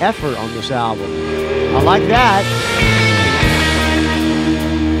effort on this album. I like that.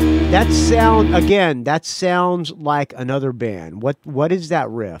 That sounds like another band. What is that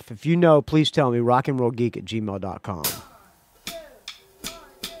riff? If you know, please tell me. rockandrollgeek@gmail.com.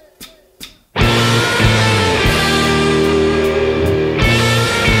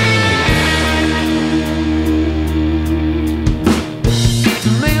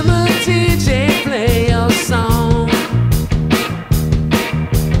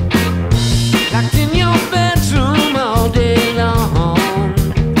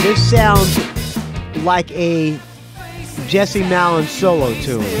 This sounds like a Jesse Malin solo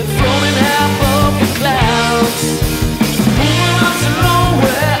tune.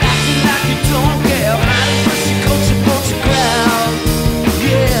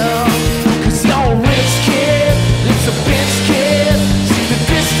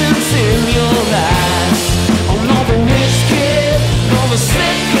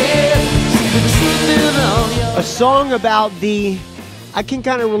 A song about I can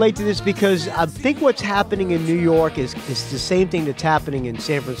kind of relate to this because I think what's happening in New York is the same thing that's happening in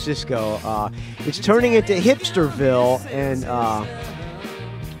San Francisco. It's turning into hipsterville and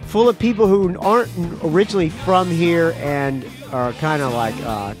full of people who aren't originally from here and are kind of like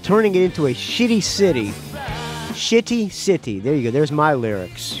turning it into a shitty city. Shitty city. There you go. There's my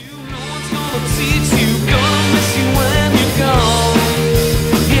lyrics.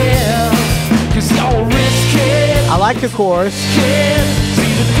 I like the chorus.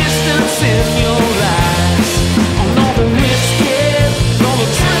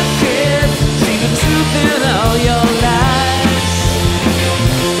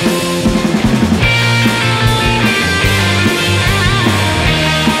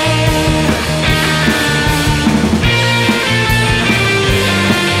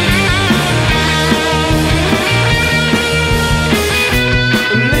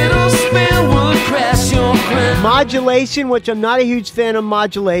 Modulation, which I'm not a huge fan of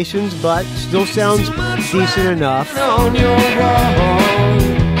modulations, but still sounds decent enough.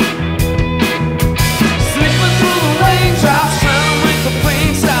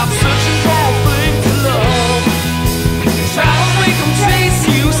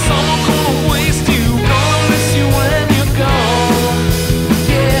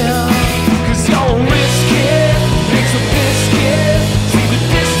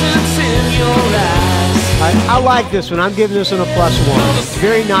 I like this one. I'm giving this one a +1.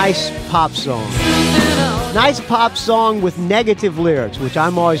 Very nice pop song. Nice pop song with negative lyrics, which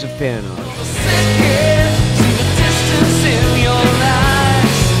I'm always a fan of.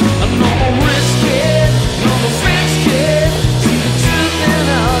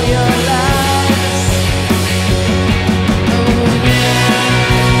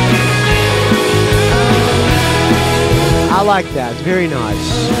 I like that. It's very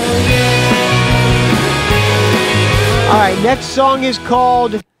nice. All right, next song is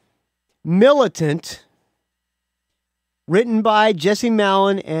called Militant, written by Jesse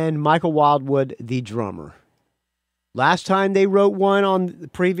Malin and Michael Wildwood, the drummer. Last time they wrote one on the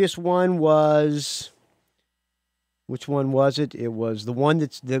previous one was, which one was it? It was the one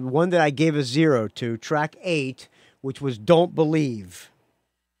that I gave a 0 to, track 8, which was Don't Believe.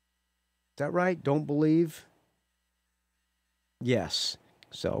 Is that right? Don't Believe? Yes.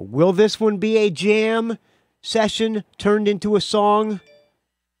 So, will this one be a jam session turned into a song?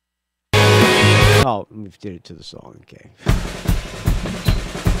 Oh, we did it to the song. Okay.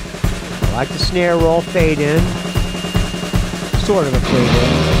 I like the snare roll, fade in. Sort of a fade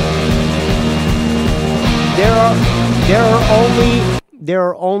in. There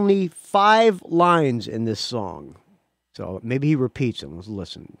are only 5 lines in this song. So maybe he repeats them. Let's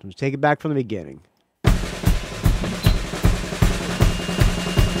listen. Let's take it back from the beginning.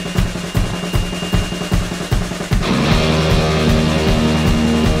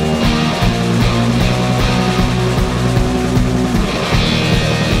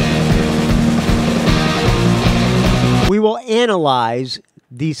 analyze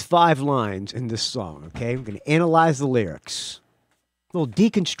these 5 lines in this song, okay? I'm going to analyze the lyrics. A little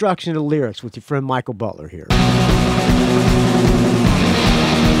deconstruction of the lyrics with your friend Michael Butler here.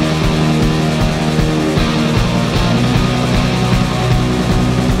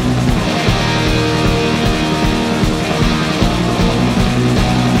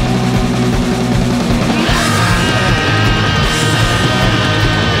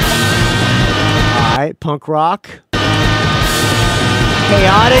 All right, punk rock.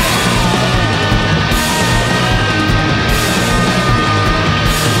 Chaotic.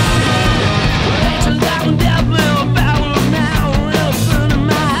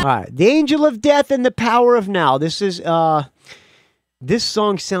 All right, The Angel of Death and the Power of Now. This is this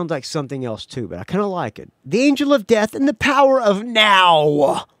song sounds like something else too, but I kind of like it. The Angel of Death and the Power of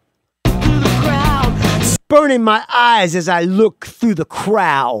Now. Burning my eyes as I look through the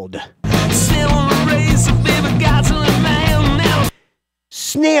crowd.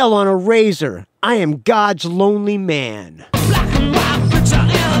 Snail on a razor, I am God's lonely man. A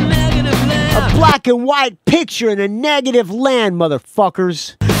black and white picture in a negative land,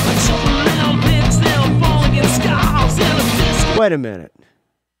 motherfuckers. Wait a minute.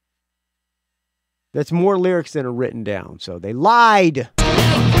 That's more lyrics than are written down, so they lied.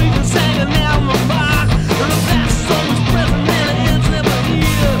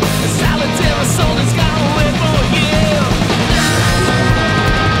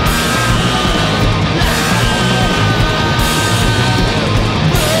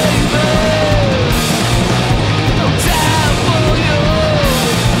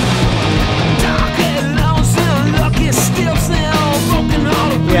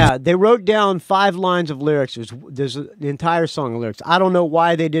 Yeah, they wrote down 5 lines of lyrics. There's the entire song of lyrics. I don't know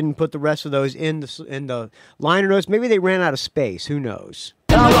why they didn't put the rest of those in the liner notes. Maybe they ran out of space. Who knows?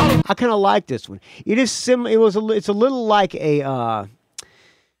 I kind of like this one. It is similar. It's a little like a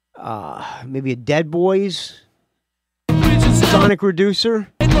maybe a Dead Boys sonic reducer.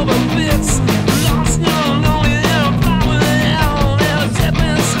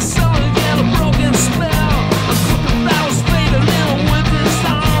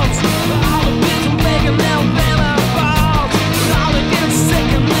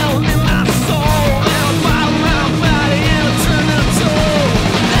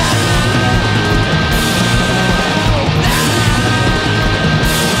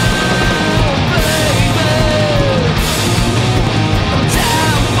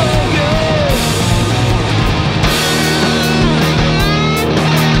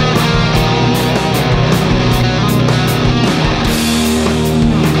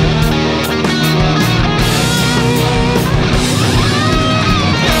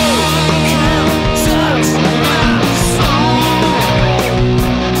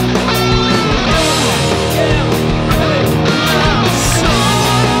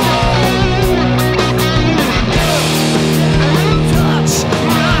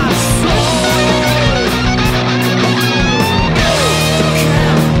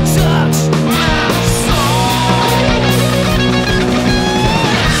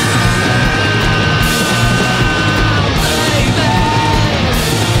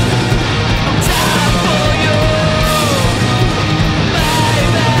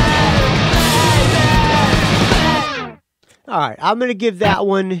 All right, I'm going to give that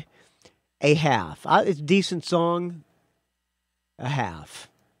one a half. It's a decent song. A half.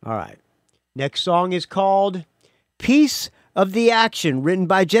 All right. Next song is called Piece of the Action, written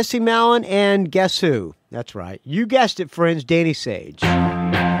by Jesse Malin and guess who? That's right. You guessed it, friends, Danny Sage.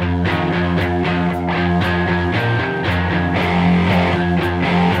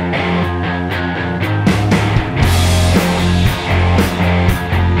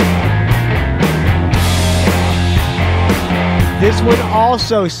 This one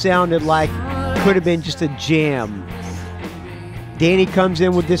also sounded like could have been just a jam. Danny comes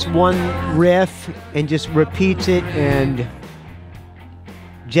in with this one riff and just repeats it, and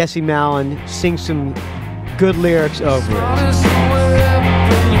Jesse Malin sings some good lyrics over it.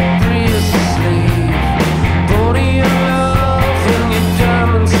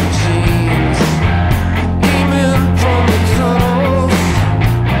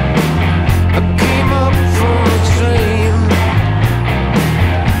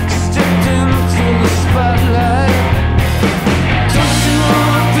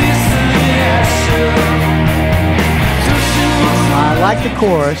 I like the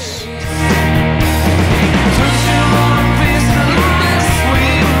chorus.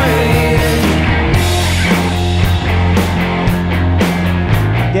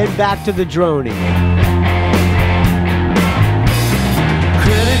 Then back to the droning.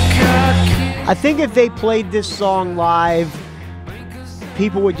 I think if they played this song live,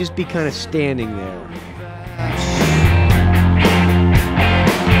 people would just be kind of standing there.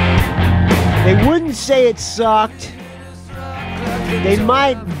 They wouldn't say it sucked. They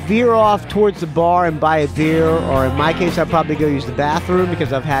might veer off towards the bar and buy a beer, or in my case, I'd probably go use the bathroom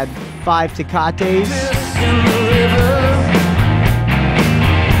because I've had 5 Tecates.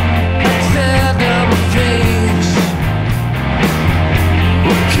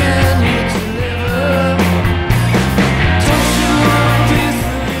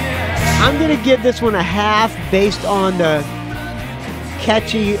 I'm going to give this one a half based on the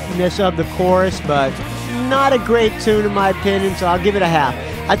catchiness of the chorus, but not a great tune in my opinion, so I'll give it a half.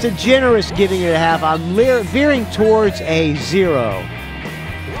 That's a generous giving it a half. I'm veering towards a 0.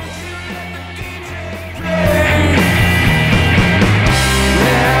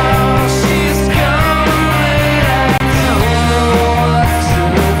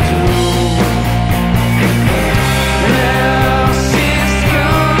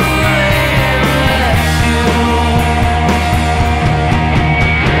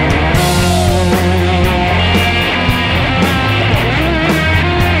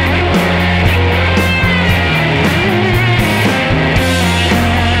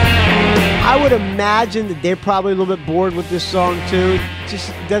 Imagine that they're probably a little bit bored with this song too. It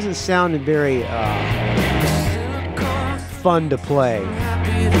just doesn't sound very fun to play.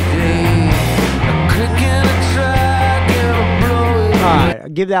 Alright, I'll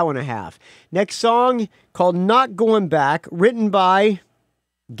give that one a half. Next song called Not Going Back, written by,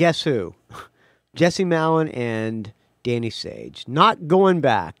 guess who? Jesse Malin and Danny Sage. Not Going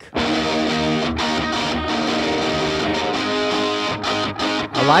Back.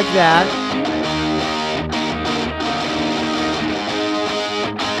 I like that.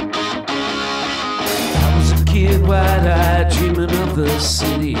 Kid, wide-eyed, dreaming of the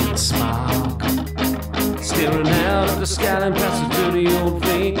city and smog, staring out at the skyline past the dirty old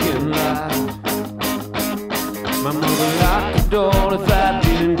vacant lot. My mother locked the door if I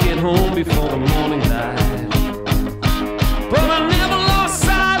didn't get home before the morning light, but I never lost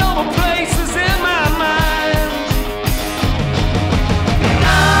sight of the places in my mind.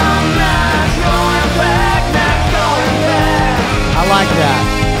 I'm not going back, not going back. I like that.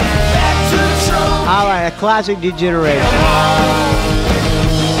 I like a classic Degeneration.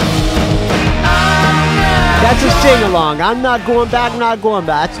 That's a sing-along. I'm not going back, not going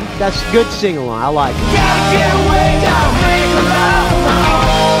back. That's good sing-along. I like it.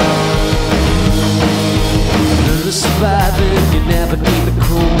 Surviving, you navigate the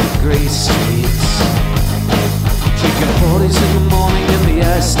cold gray streets, drinking 40s in the morning and the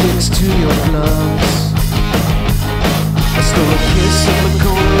ice sticks to your gloves. I stole a kiss in the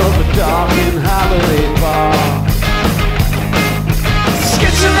corner of a darkened holiday bar,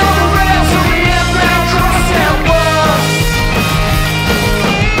 sketching on the rails of the underground crosstown bus.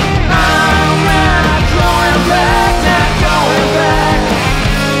 I'm not going back, not going back.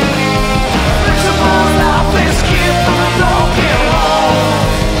 Principles life is kid from a broken home.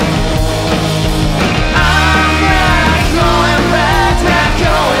 I'm not going back, not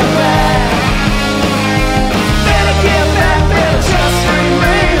going back. Get back there, just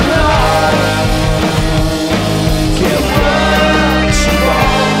remain alone. Get what you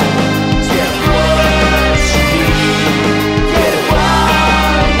want, get what you need, get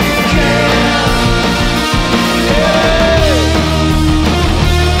what you can.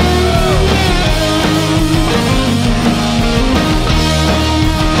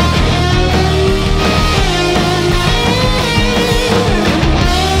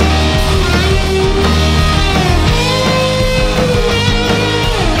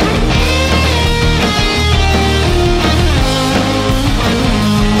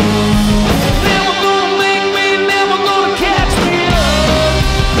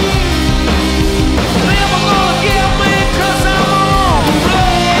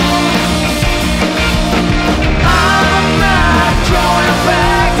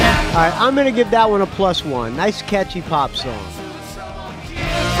 Alright, I'm going to give that one a +1. Nice catchy pop song.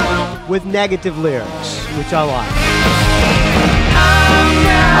 With negative lyrics, which I like.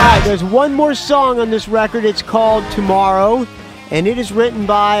 Alright, there's one more song on this record. It's called Tomorrow, and it is written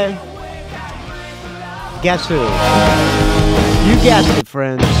by... guess who? You guessed it,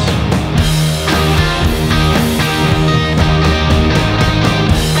 friends.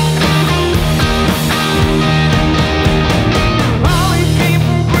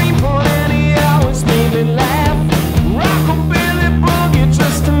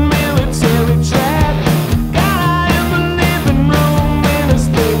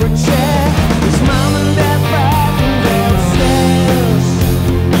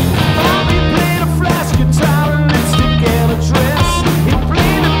 He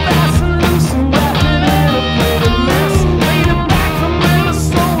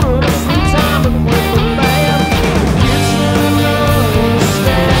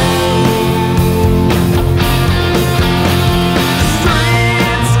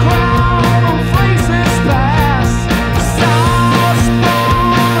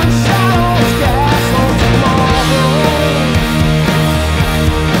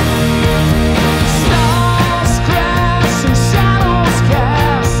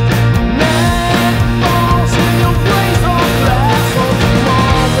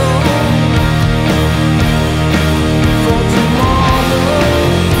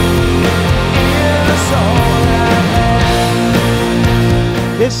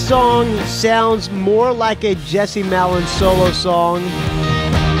song sounds more like a Jesse Malin solo song.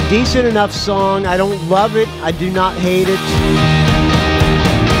 Decent enough song. I don't love it. I do not hate it.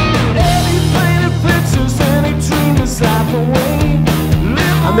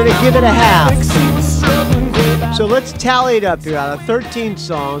 I'm going to give it a half. So let's tally it up here. Out of 13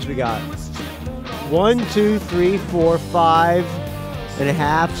 songs, we got 1, 2, 3, 4, 5 and a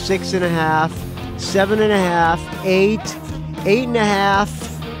half, 6 and a half, 7 and a half, 8, 8 and a half,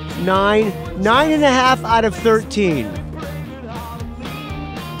 9, 9 and a half out of 13.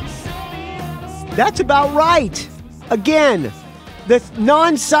 That's about right. Again, the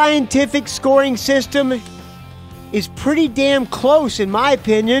non-scientific scoring system is pretty damn close, in my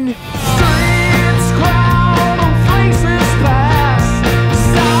opinion.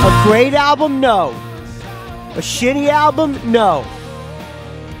 A great album? No. A shitty album? No.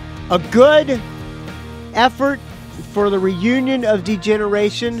 A good effort for the reunion of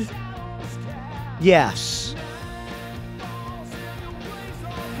Degeneration? Yes.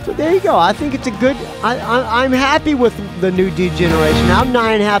 So there you go. I think it's a good... I'm happy with the new Degeneration. I'm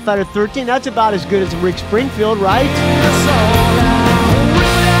 9.5 out of 13. That's about as good as Rick Springfield, right?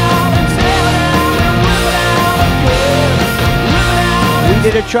 We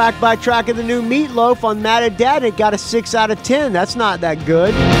did a track-by-track of the new Meatloaf on Mad at Dad, and it got a 6 out of 10. That's not that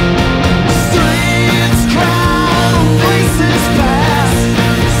good.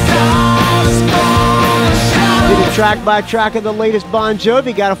 Did a track-by-track of the latest Bon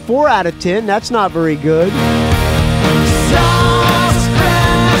Jovi, got a 4 out of 10. That's not very good.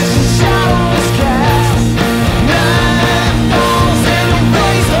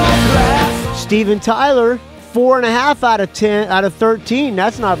 Steven Tyler, 4.5 out of 10 out of 13.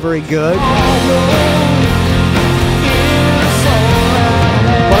 That's not very good.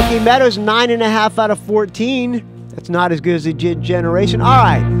 Bucky Meadows, 9.5 out of 14. That's not as good as the Generation. All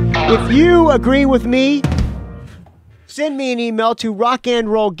right. If you agree with me, send me an email to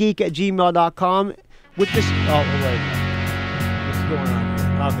rockandrollgeek@gmail.com with this. Oh, wait. What's going on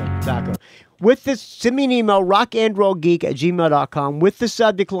here? Okay, back up. With this, send me an email, rockandrollgeek@gmail.com with the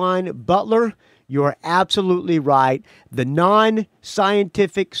subject line, Butler. You're absolutely right. The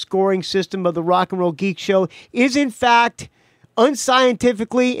non-scientific scoring system of the Rock and Roll Geek Show is, in fact,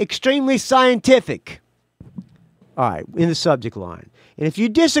 unscientifically extremely scientific. All right, in the subject line. And if you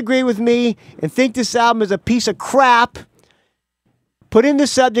disagree with me and think this album is a piece of crap, put in the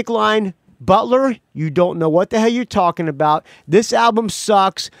subject line, Butler, you don't know what the hell you're talking about. This album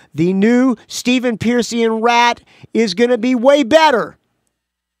sucks. The new Stephen Pearcy Rat is going to be way better.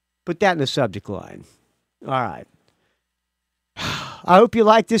 Put that in the subject line. All right. I hope you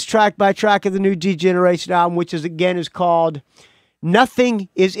like this track by track of the new Degeneration album, which is called Nothing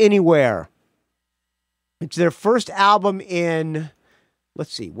Is Anywhere. It's their first album in,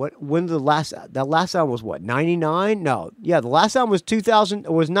 let's see, when that last album was what, 99? No. Yeah, the last album was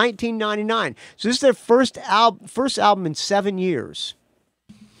 1999. So this is their first album in 7 years.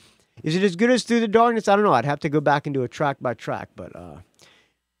 Is it as good as Through the Darkness? I don't know. I'd have to go back and do a track by track, but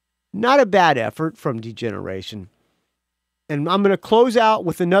not a bad effort from Degeneration. And I'm going to close out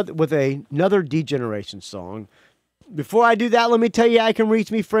with another Degeneration song. Before I do that, let me tell you how you can reach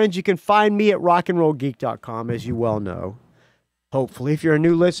me, friends. You can find me at rockandrollgeek.com, as you well know. Hopefully, if you're a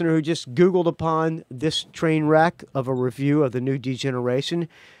new listener who just Googled upon this train wreck of a review of the new Degeneration,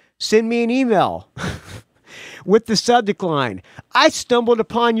 send me an email with the subject line, I stumbled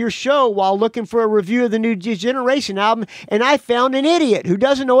upon your show while looking for a review of the new Degeneration album, and I found an idiot who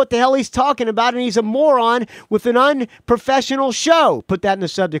doesn't know what the hell he's talking about, and he's a moron with an unprofessional show. Put that in the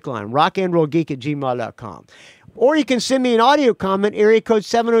subject line, rockandrollgeek@gmail.com. Or you can send me an audio comment, area code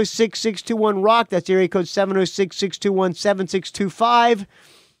 706-621-ROCK. That's area code 706-621-7625.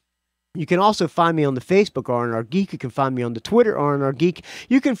 You can also find me on the Facebook, R&R Geek. You can find me on the Twitter, R&R Geek.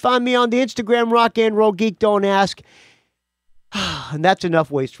 You can find me on the Instagram, Rock and Roll Geek. Don't ask. And that's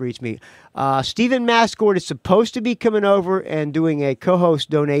enough ways to reach me. Stephen Mascord is supposed to be coming over and doing a co-host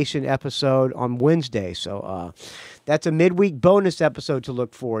donation episode on Wednesday. So that's a midweek bonus episode to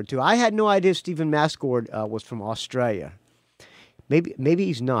look forward to. I had no idea Stephen Mascord was from Australia. Maybe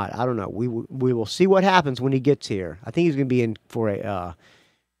he's not. I don't know. We will see what happens when he gets here. I think he's going to be in for a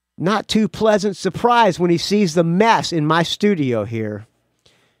not too pleasant surprise when he sees the mess in my studio here.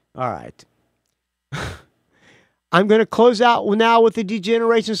 All right. I'm going to close out now with the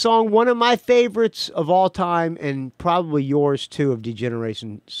Degeneration song, one of my favorites of all time, and probably yours too, of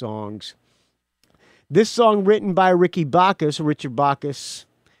Degeneration songs. This song written by Richard Bacchus.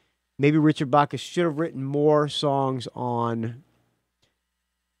 Maybe Richard Bacchus should have written more songs on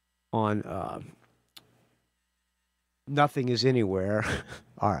Nothing Is Anywhere.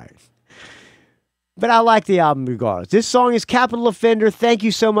 All right. But I like the album regardless. This song is Capital Offender. Thank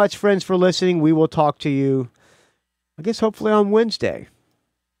you so much, friends, for listening. We will talk to you, I guess, hopefully on Wednesday.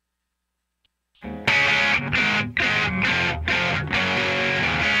 I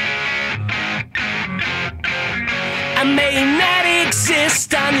may not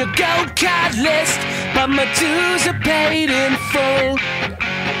exist on your go-kart list, but my dues are paid in full.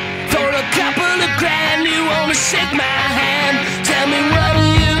 For a couple of grand, you wanna shake my hand. Tell me, what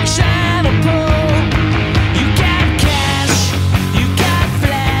are you trying to pull? You got cash, you got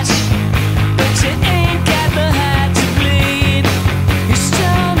flash, but you ain't got the heart to bleed. You're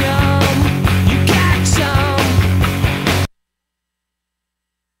strong young, you got some.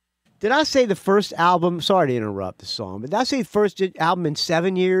 Did I say the first album? Sorry to interrupt the song, but did I say the first album in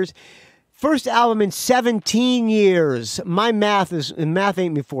 7 years? First album in 17 years. My math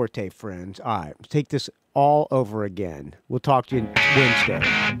ain't me forte, friends. All right, take this all over again. We'll talk to you Wednesday.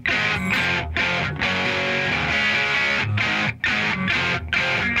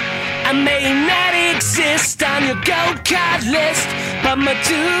 I may not exist on your go-kart list, but my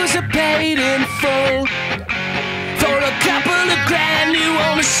dues are paid in full. For a couple of grand, you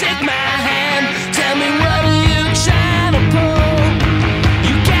wanna shake my hand. Tell me, what are you trying to pull?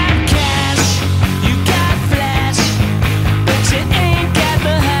 You got cash, you got flash, but you ain't got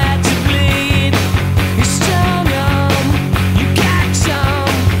the heart to bleed. You're strong young, you got some,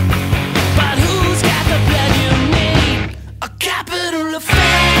 but who's got the blood you need? A capital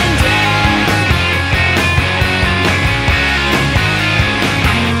offender.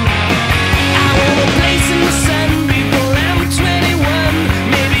 I want a place in the sun before I'm 21,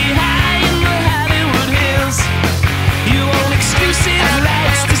 maybe high in the Hollywood Hills. You want exclusive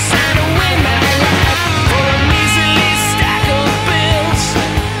rights to sign away my life for a measly stack of bills.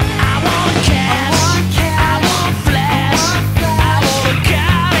 I want cash, I want flash, I want a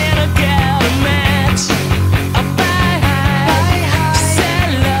car and a gal to match. A buy high,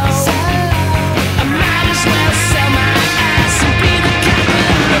 sell low. I might as well sell my ass and be the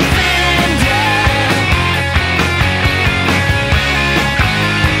capital offender.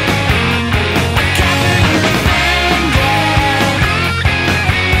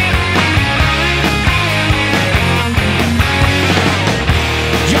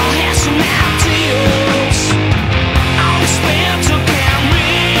 Your hair's from Alteos, all the spent took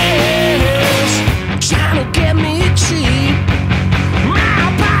cameras, trying to get me cheap. My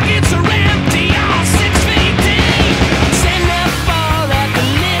pockets are empty, all 6 feet deep. Send that fall at the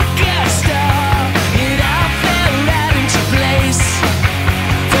liquor store, it all fell right into place.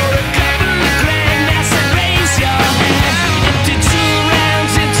 For a couple of grand, I said raise your hand, empty 2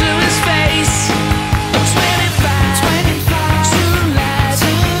 rounds into his face. 25, too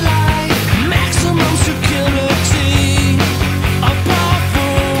light, maximum security. A poor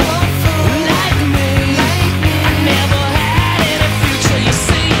fool like me, I never had any future, you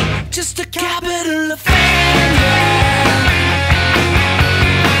see. Just a capital offender.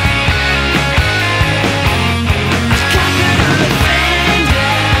 Capital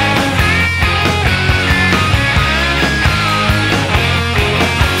offender.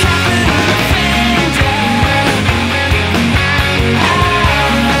 Capital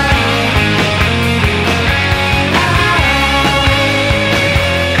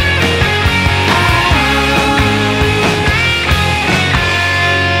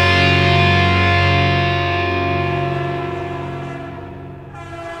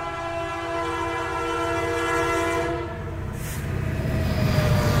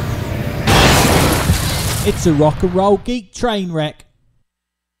It's a rock and roll geek train wreck.